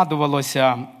вже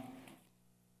згадувалося.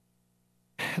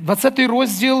 20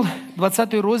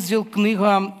 розділ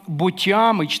книга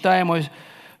 «Буття», ми читаємо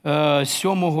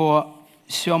 7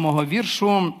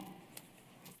 віршу.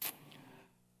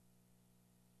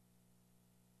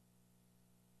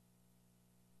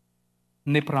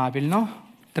 Неправильно.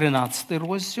 13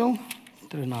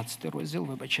 розділ,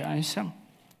 вибачаюся.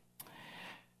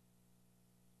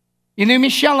 І не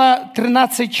вміщала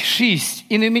 13:6,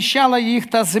 і не вміщала їх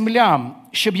та земля,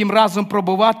 щоб їм разом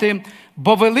пробувати,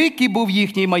 бо великий був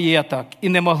їхній маєток, і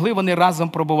не могли вони разом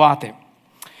пробувати.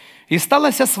 І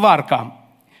сталася сварка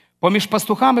поміж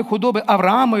пастухами худоби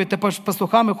Авраамової та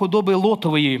пастухами худоби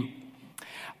Лотової.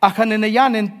 А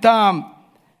хананеянин та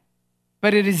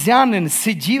перерізянин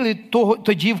сиділи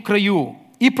тоді в краю.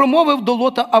 І промовив до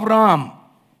Лота Авраам: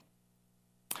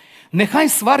 «Нехай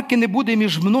сварки не буде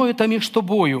між мною та між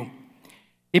тобою,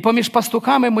 і поміж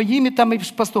пастухами моїми та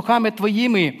між пастухами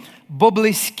твоїми, бо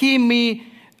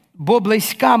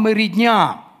близька ми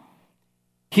рідня.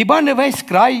 Хіба не весь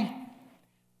край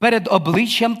перед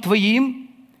обличчям твоїм?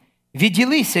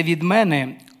 Відділися від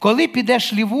мене. Коли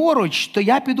підеш ліворуч, то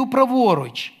я піду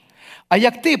праворуч. А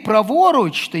як ти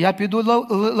праворуч, то я піду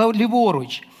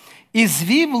ліворуч». І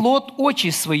звів Лот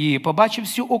очі свої, побачив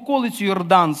всю околицю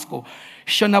Йорданську,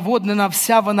 що наводнена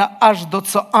вся вона аж до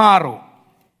Цоару.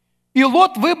 І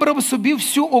Лот вибрав собі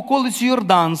всю околицю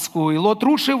Йорданську, і Лот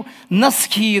рушив на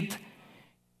схід,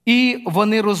 і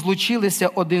вони розлучилися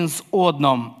один з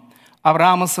одним.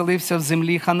 Авраам оселився в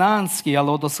землі Ханаанській, а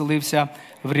Лот оселився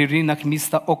в рівнинах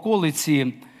міста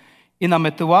околиці,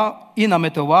 і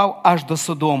наметував аж до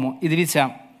Содому. І дивіться,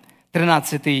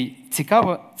 13-й,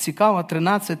 цікаво,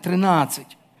 13:13.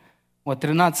 От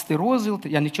 13 розділ,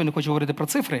 я нічого не хочу говорити про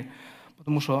цифри,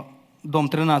 тому що дом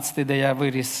 13, де я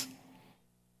виріс.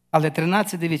 Але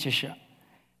 13, дивіться ще.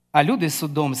 А люди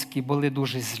содомські були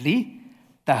дуже злі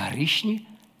та грішні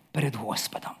перед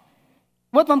Господом.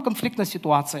 От вам конфліктна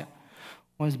ситуація.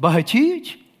 Ось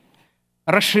багатіють,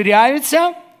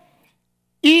 розширяються,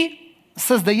 і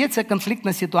создається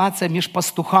конфліктна ситуація між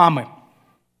пастухами.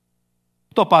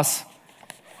 Хто пас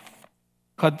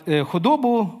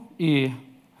худобу і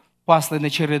пасли не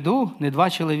череду, не 2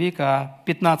 чоловіка, а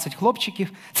 15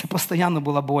 хлопчиків. Це постійно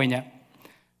була бойня.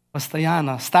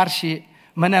 Постійно. Старші,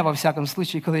 мене, во всякому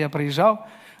случаї, коли я приїжджав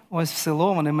ось в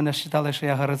село, вони мене вважали, що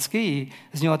я городський, і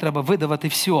з нього треба видавати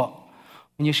все.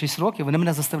 Мені 6 років, вони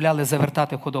мене заставляли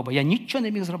завертати худобу. Я нічого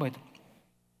не міг зробити.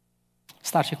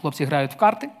 Старші хлопці грають в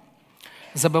карти,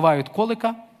 забивають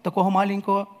колика такого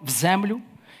маленького в землю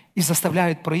і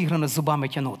заставляють проіграно зубами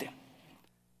тягнути.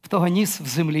 В того ніс в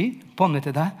землі,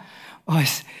 пам'ятаєте, да?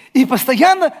 Ось. І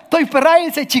постійно той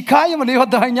впирається, тікає, вони його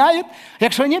доганяють.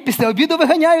 Якщо ні, після обіду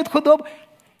виганяють худобу.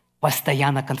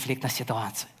 Постійна конфліктна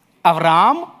ситуація.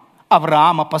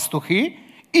 Авраама пастухи,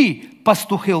 і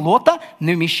пастухи Лота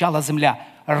не вміщала земля.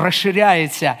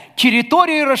 Розширяється,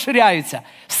 території розширяються.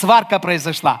 Сварка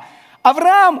произошла.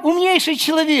 Авраам – умнейший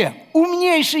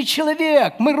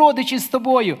чоловік, ми родичі з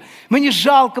тобою. Мені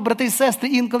жалко, брати і сестри,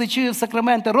 інколи чую в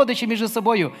Сакраменто, родичі між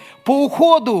собою. По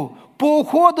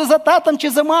уходу за татом чи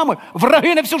за мамою,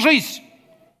 враги на всю життя.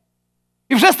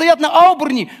 І вже стоять на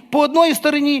Аубурні по одній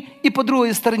стороні і по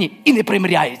другій стороні. І не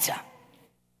примиряються.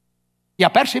 Я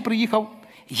перший приїхав,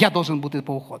 я должен бути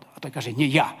по уходу. А той каже, ні,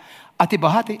 я. А ти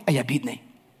багатий, а я бідний.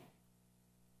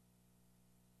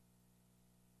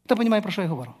 Хто розуміє, про що я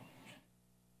говорю?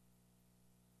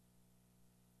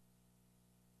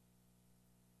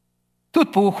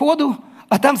 Тут по уходу,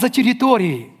 а там за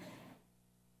територією.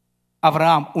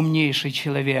 Авраам – умнейший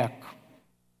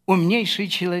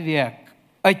чоловік,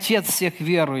 отець всіх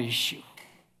віруючих.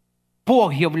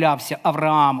 Бог являвся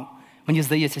Аврааму. Мені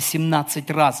здається,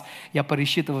 17 разів я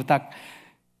пересчитував так.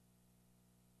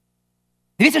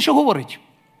 Дивіться, що говорить.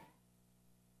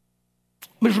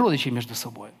 Ми ж родичі між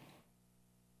собою.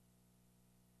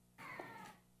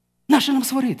 Нащо нам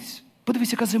сваритись?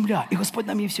 Подивись, яка земля, і Господь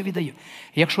нам її все віддає.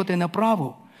 Якщо ти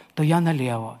направо, то я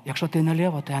наліво. Якщо ти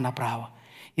наліво, то я направо.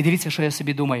 І дивіться, що я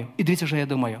собі думаю. І дивіться, що я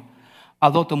думаю. А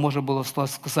Лоту може було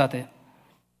сказати: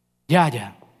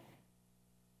 дядя,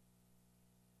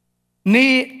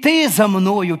 не ти за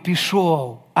мною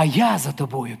пішов, а я за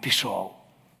тобою пішов.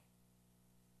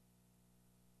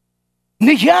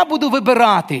 Не я буду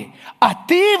вибирати, а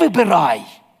ти вибирай.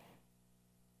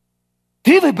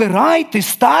 Ти вибирай, ти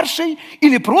старший, і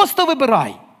не просто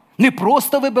вибирай. Не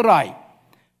просто вибирай.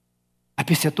 А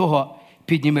після того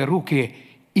підніми руки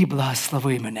і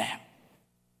благослови мене.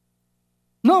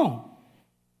 Ну.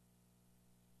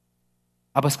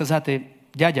 Або сказати: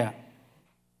 дядя,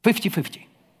 50-50.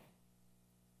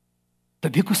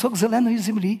 Тобі кусок зеленої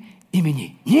землі і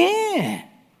мені. Ні.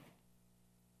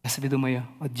 Я собі думаю,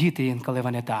 от діти інколи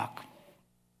вони так.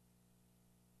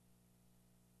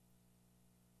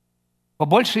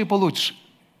 Побольше і получше.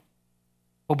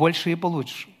 Побольше і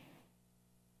получше.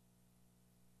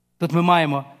 Тут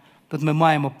ми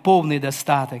маємо повний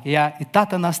достаток. І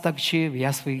тато нас так вчив,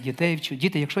 я своїх дітей вчу.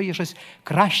 Діти, якщо є щось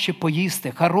краще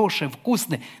поїсти, хороше,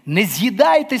 вкусне, не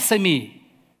з'їдайте самі.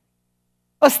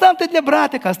 Оставте для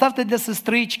братика, оставте для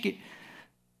сестрички.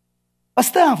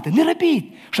 Оставте, не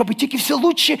робіть, щоб тільки все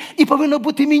лучше і повинно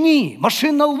бути мені.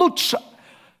 Машина лучша,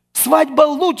 свадьба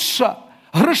лучша,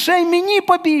 грошей мені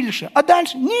побільше. А далі?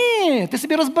 Ні, ти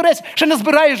собі розберешся, ще не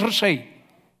збираєш грошей.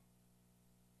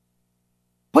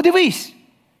 Подивись.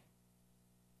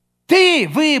 Ти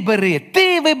вибери,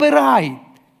 ти вибирай.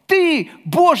 Ти,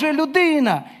 Божа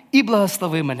людина, і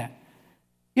благослови мене.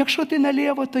 Якщо ти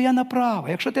наліво, то я направо.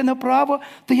 Якщо ти направо,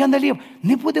 то я наліво.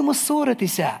 Не будемо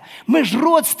ссоритися. Ми ж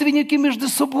родственники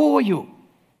між собою.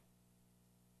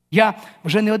 Я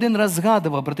вже не один раз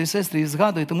згадував, брати і сестри, і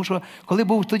згадую, тому що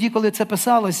коли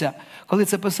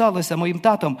це писалося моїм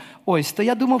татом, то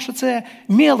я думав, що це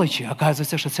мелочі.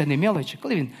 Оказується, що це не мелочі.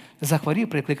 Коли він захворів,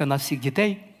 прикликав нас всіх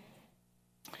дітей,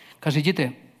 каже: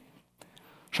 діти,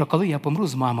 що коли я помру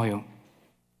з мамою,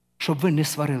 щоб ви не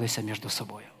сварилися між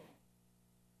собою.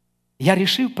 Я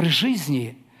вирішив при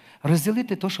житті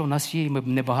розділити те, що в нас є, і ми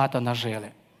небагато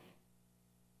нажили.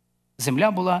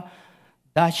 Земля була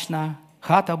дачна,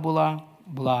 хата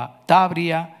була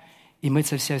Таврія, і ми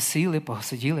це все сіли,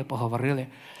 посиділи, поговорили,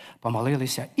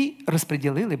 помолилися і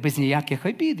розподілили без ніяких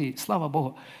обід, і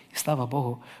слава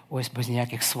Богу, ось без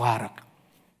ніяких сварок.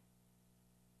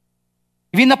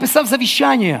 Він написав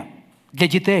завіщання для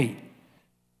дітей.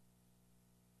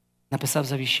 Написав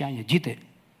завіщання: діти,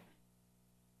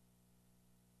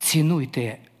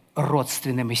 цінуйте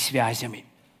родственними зв'язями.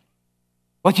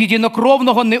 От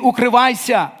єдинокровного не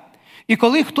укривайся. І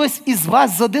коли хтось із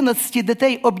вас з 11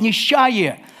 дітей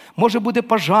обніщає, може бути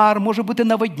пожар, може бути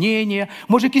наводнення,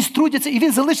 може якісь трудяться, і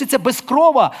він залишиться без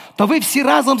крова, то ви всі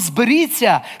разом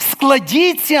зберіться,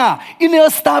 складіться і не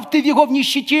оставте його в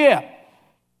ніщиті.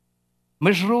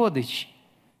 Ми ж родичі.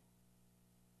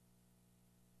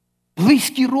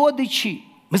 Близькі родичі.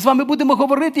 Ми з вами будемо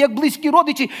говорити, як близькі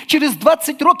родичі, через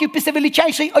 20 років після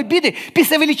величайшої обіди,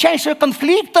 після величайшого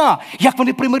конфлікту, як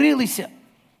вони примирилися.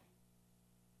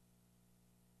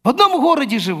 В одному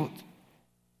городі живуть.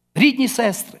 Рідні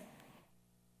сестри.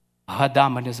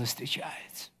 Годами не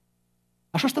зустрічаються.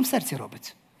 А що ж там в серці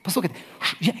робиться? Послухайте,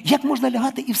 як можна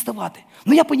лягати і вставати?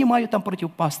 Я розумію там проти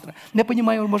пастора, не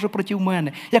розумію, може, проти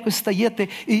мене. Якось стаєте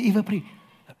і ви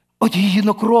От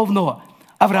єдинокровного.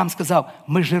 Авраам сказав: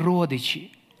 ми ж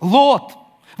родичі. Лот,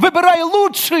 вибирай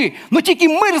лучший, тільки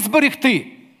мир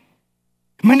зберегти.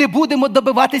 Ми не будемо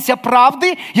добиватися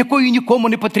правди, якої нікому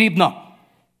не потрібно.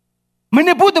 Ми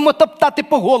не будемо топтати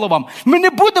по головам, ми не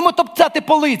будемо топтати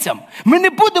по лицям, ми не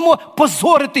будемо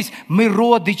позоритись. Ми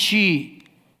родичі,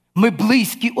 ми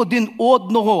близькі один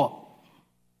одного.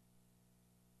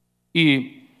 І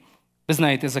ви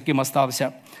знаєте, за ким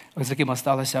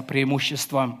осталося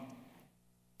преимущество.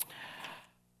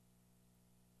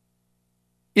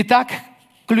 І так,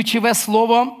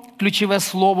 ключове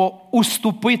слово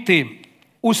уступити.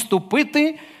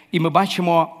 Уступити, і ми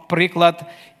бачимо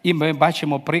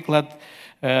приклад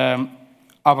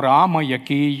Авраама,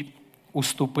 який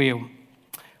уступив.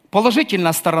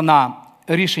 Положительна сторона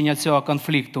рішення цього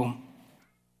конфлікту.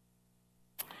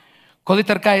 Коли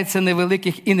торкається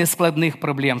невеликих і нескладних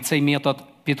проблем, цей метод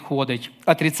підходить.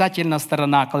 Отрицательна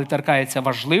сторона, коли торкається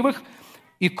важливих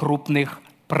і крупних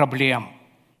проблем.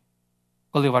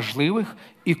 Коли важливих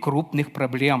і крупних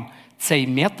проблем. Цей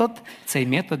метод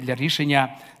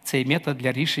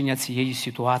для рішення цієї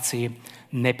ситуації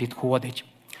не підходить.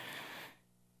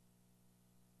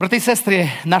 Брати і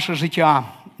сестри, наше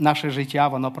життя,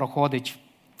 воно проходить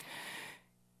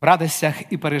в радостях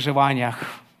і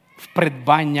переживаннях, в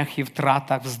придбаннях і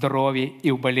втратах, в здоров'ї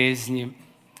і в болезні.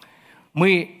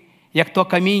 Ми, як то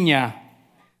каміння,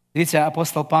 дивіться,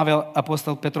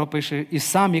 апостол Петро пише, і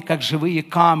самі, як живі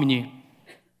камні.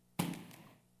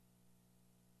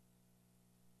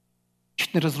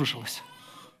 Чуть не розрушилося.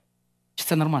 Чи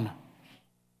це нормально?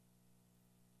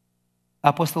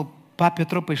 Апостол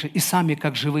Петро пише, и сами,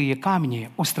 как живые камни,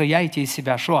 устрояйте из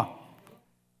себя, что?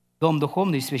 Дом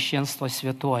духовний, священство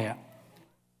святое.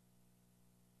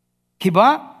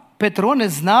 Хіба Петро не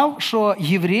знав, що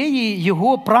євреї,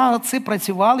 його праотці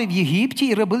працювали в Єгипті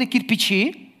і робили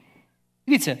кирпичі?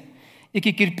 Дивіться,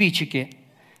 які кирпичики.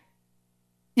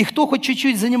 І хто хоч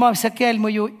чуть-чуть займався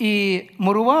кельмою і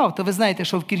мурував, то ви знаєте,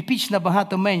 що в кирпич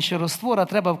набагато менше раствора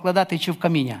треба вкладати, чи в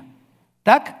каміння.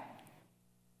 Так?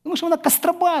 Тому що вона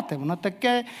кастрабате, вона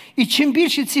таке. І чим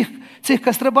більше цих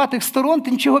кастрабатих сторон,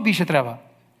 тим чого більше треба?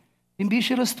 Тим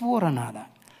більше раствора треба.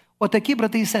 Отакі,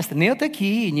 брати і сестри. Не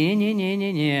отакі,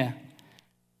 ні.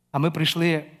 А ми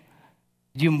прийшли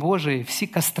в Дім Божий, всі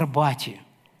кастрабаті.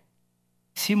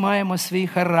 Всі маємо свій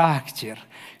характер.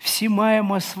 Всі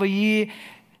маємо свої...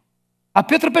 А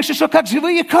Петр пише, що як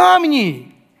живі камні.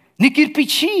 Не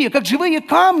кирпичі, а як живі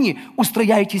камні.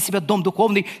 Устрояйте себе дом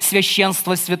духовний,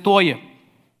 священство святое.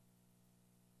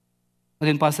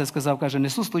 Один пастор сказав, каже,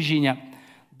 несу служіння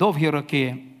довгі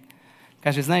роки.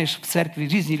 Каже, знаєш, в церкві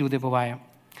різні люди бувають.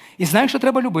 І знаєш, що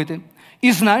треба любити.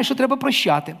 І знаєш, що треба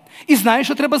прощати. І знаєш,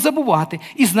 що треба забувати.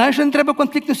 І знаєш, що не треба в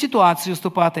конфліктну ситуацію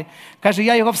вступати. Каже,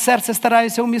 я його в серце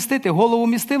стараюся вмістити. Голову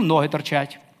вмістив, ноги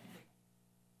торчать.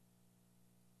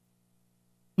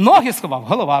 Ноги сховав,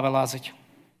 голова вилазить.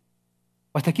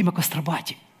 Ось такі ми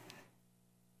кострабаті.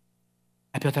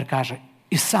 А Петр каже,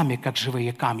 і самі, як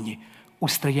живі камні,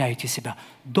 устрояйте себя,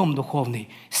 дом духовний,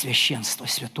 священство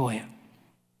святое.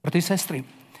 Брати і сестри,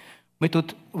 ми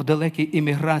тут в далекій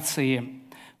імміграції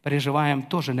переживаємо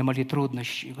теж немалі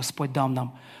труднощі. Господь дав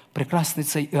нам прекрасний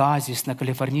цей оазис на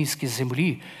каліфорнійській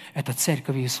землі. Це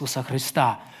церква Ісуса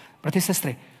Христа. Брати і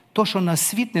сестри, то, що нас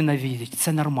світ ненавидить,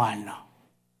 це нормально.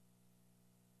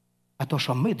 А то,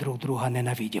 що ми друг друга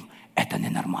ненавидимо, це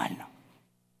ненормально.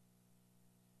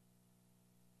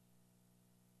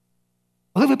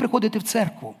 Коли ви приходите в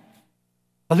церкву,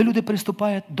 коли люди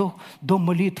приступають до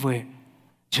молитви,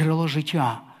 джерело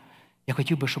життя, я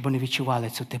хотів би, щоб вони відчували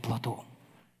цю теплоту.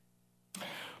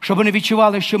 Щоб вони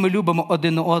відчували, що ми любимо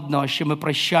один одного, що ми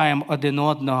прощаємо один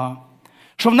одного.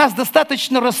 Що в нас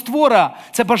достатньо раствора,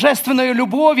 це божественної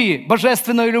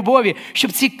любові,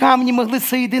 щоб ці камні могли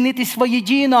соєдинитись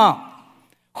воєдино.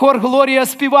 Хор Глорія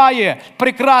співає,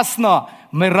 прекрасно,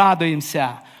 ми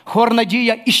радуємося. Хор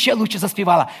Надія іще лучше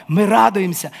заспівала. Ми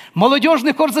радуємося.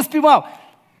 Молодіжний хор заспівав.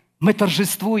 Ми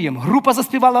торжествуємо. Група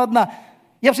заспівала одна.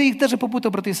 Я вже їх теж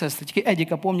попутав, брати і сестри. Тільки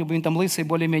Едіка пам'ятаю, бо він там лисий,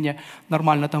 більш-менш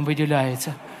нормально там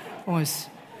виділяється. Ось.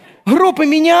 Групи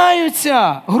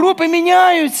міняються.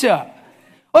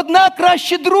 Одна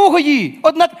краще другої.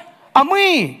 А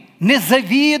ми не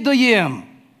завідуємо.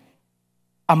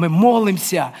 А ми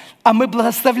молимося, а ми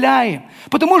благословляємо.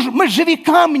 Тому що ми живі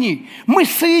камні, ми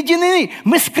соєдинені,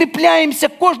 ми скріпляємося,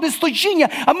 кожне служіння,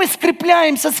 а ми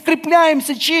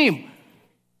скріпляємося чим?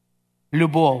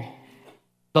 Любов,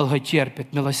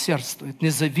 долготерпит, милосердствует,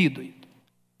 не завидует,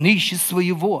 не ищет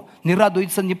своего, не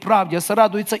радуется неправде, а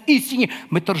сорадуется истине.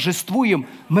 Мы торжествуем,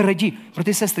 мы раді.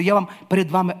 Брати і сестри, я вам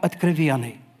перед вами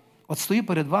откровенний. От стою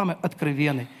перед вами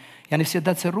откровенний. Я не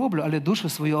завжди це роблю, але душу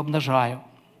свою обнажаю.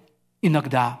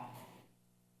 Иногда.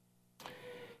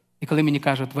 І коли мені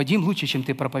кажуть, Вадим, лучше, чим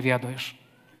ти проповідуєш.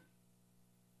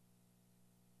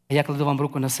 А я кладу вам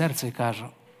руку на серце і кажу,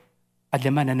 а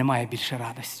для мене немає більше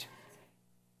радості.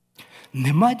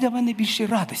 Немає для мене більше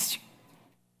радості,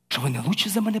 що вони лучше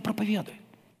за мене проповідують.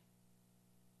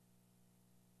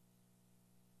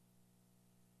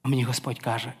 А мені Господь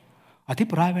каже, а ти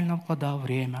правильно вкладав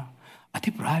время, а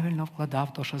ти правильно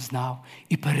вкладав те, що знав,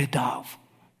 і передав.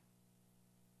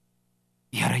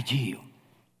 Я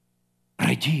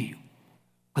радію,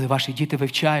 коли ваші діти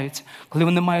вивчаються, коли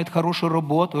вони мають хорошу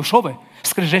роботу. Що ви?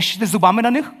 Скрежещете зубами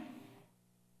на них?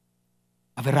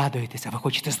 А ви радуєтеся, а ви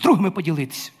хочете з другими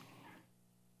поділитися.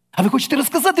 А ви хочете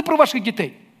розказати про ваших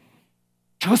дітей,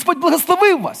 що Господь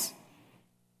благословив вас.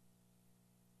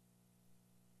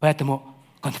 Тому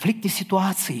конфліктні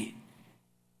ситуації,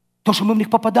 то, що ми в них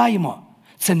попадаємо,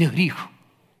 це не гріх.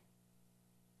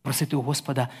 Просити у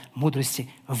Господа мудрості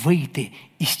вийти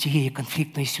із тієї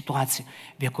конфліктної ситуації,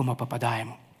 в яку ми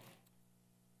попадаємо.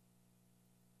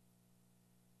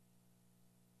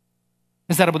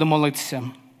 Ми зараз будемо молитися.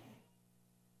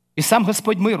 І сам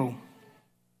Господь миру,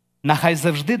 нехай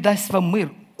завжди дасть вам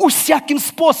мир усяким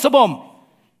способом.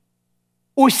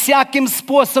 Усяким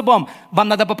способом. Вам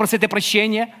треба попросити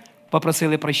прощення?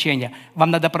 Попросили прощення.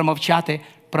 Вам треба промовчати?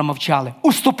 Промовчали.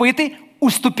 Уступити?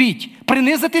 Уступіть.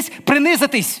 Принизитись?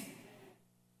 Принизитись.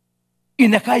 І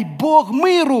нехай Бог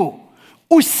миру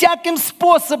усяким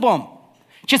способом.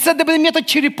 Чи це буде метод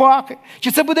черепахи,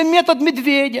 чи це буде метод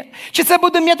медведя, чи це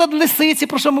буде метод лисиці,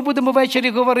 про що ми будемо ввечері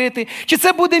говорити, чи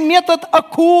це буде метод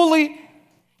акули,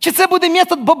 чи це буде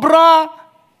метод бобра.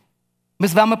 Ми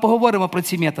з вами поговоримо про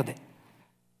ці методи.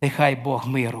 Нехай Бог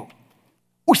миру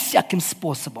усяким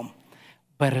способом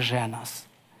береже нас.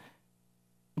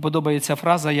 Подобається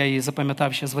фраза, я її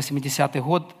запам'ятав ще з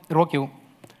 80-х років.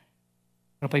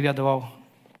 Проповідував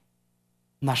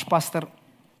наш пастор.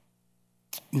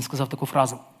 Він сказав таку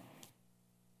фразу.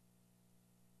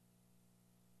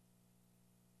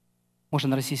 Може,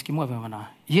 на російській мові вона.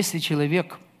 Якщо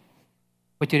чоловік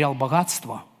потеряв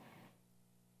багатство,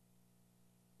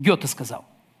 Гёте сказав,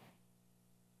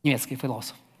 немецкий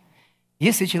философ,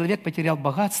 если человек потерял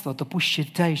богатство, то пусть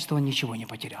считает, что он ничего не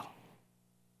потерял.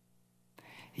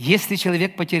 Если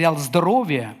человек потерял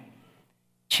здоровье,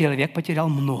 человек потерял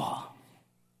много.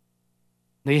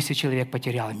 Но если человек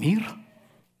потерял мир,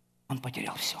 он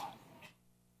потерял все.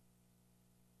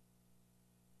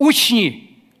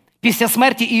 Учні після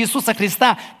смерті Ісуса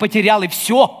Христа потеряли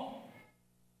все.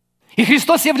 І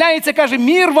Христос являється, каже,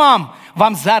 мир вам.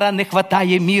 Вам зараз не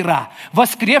хватає міра.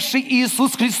 Воскресший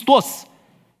Ісус Христос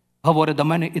говорить до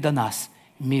мене і до нас.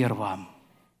 Мир вам.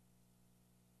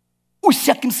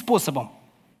 Усяким способом.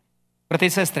 Брати і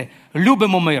сестри,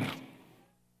 любимо мир,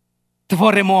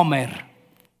 творимо мир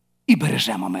і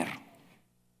бережемо мир.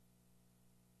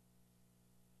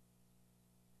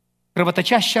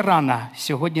 Кровоточаща рана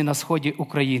сьогодні на сході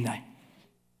України.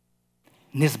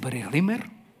 Не зберегли мир,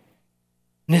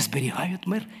 не зберігають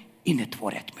мир і не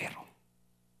творять миру.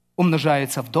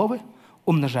 Умножаються вдови,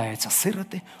 умножаються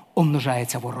сироти,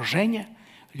 умножається вороження,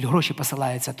 гроші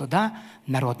посилаються туди,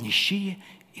 народ ніщіє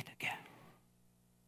і таке.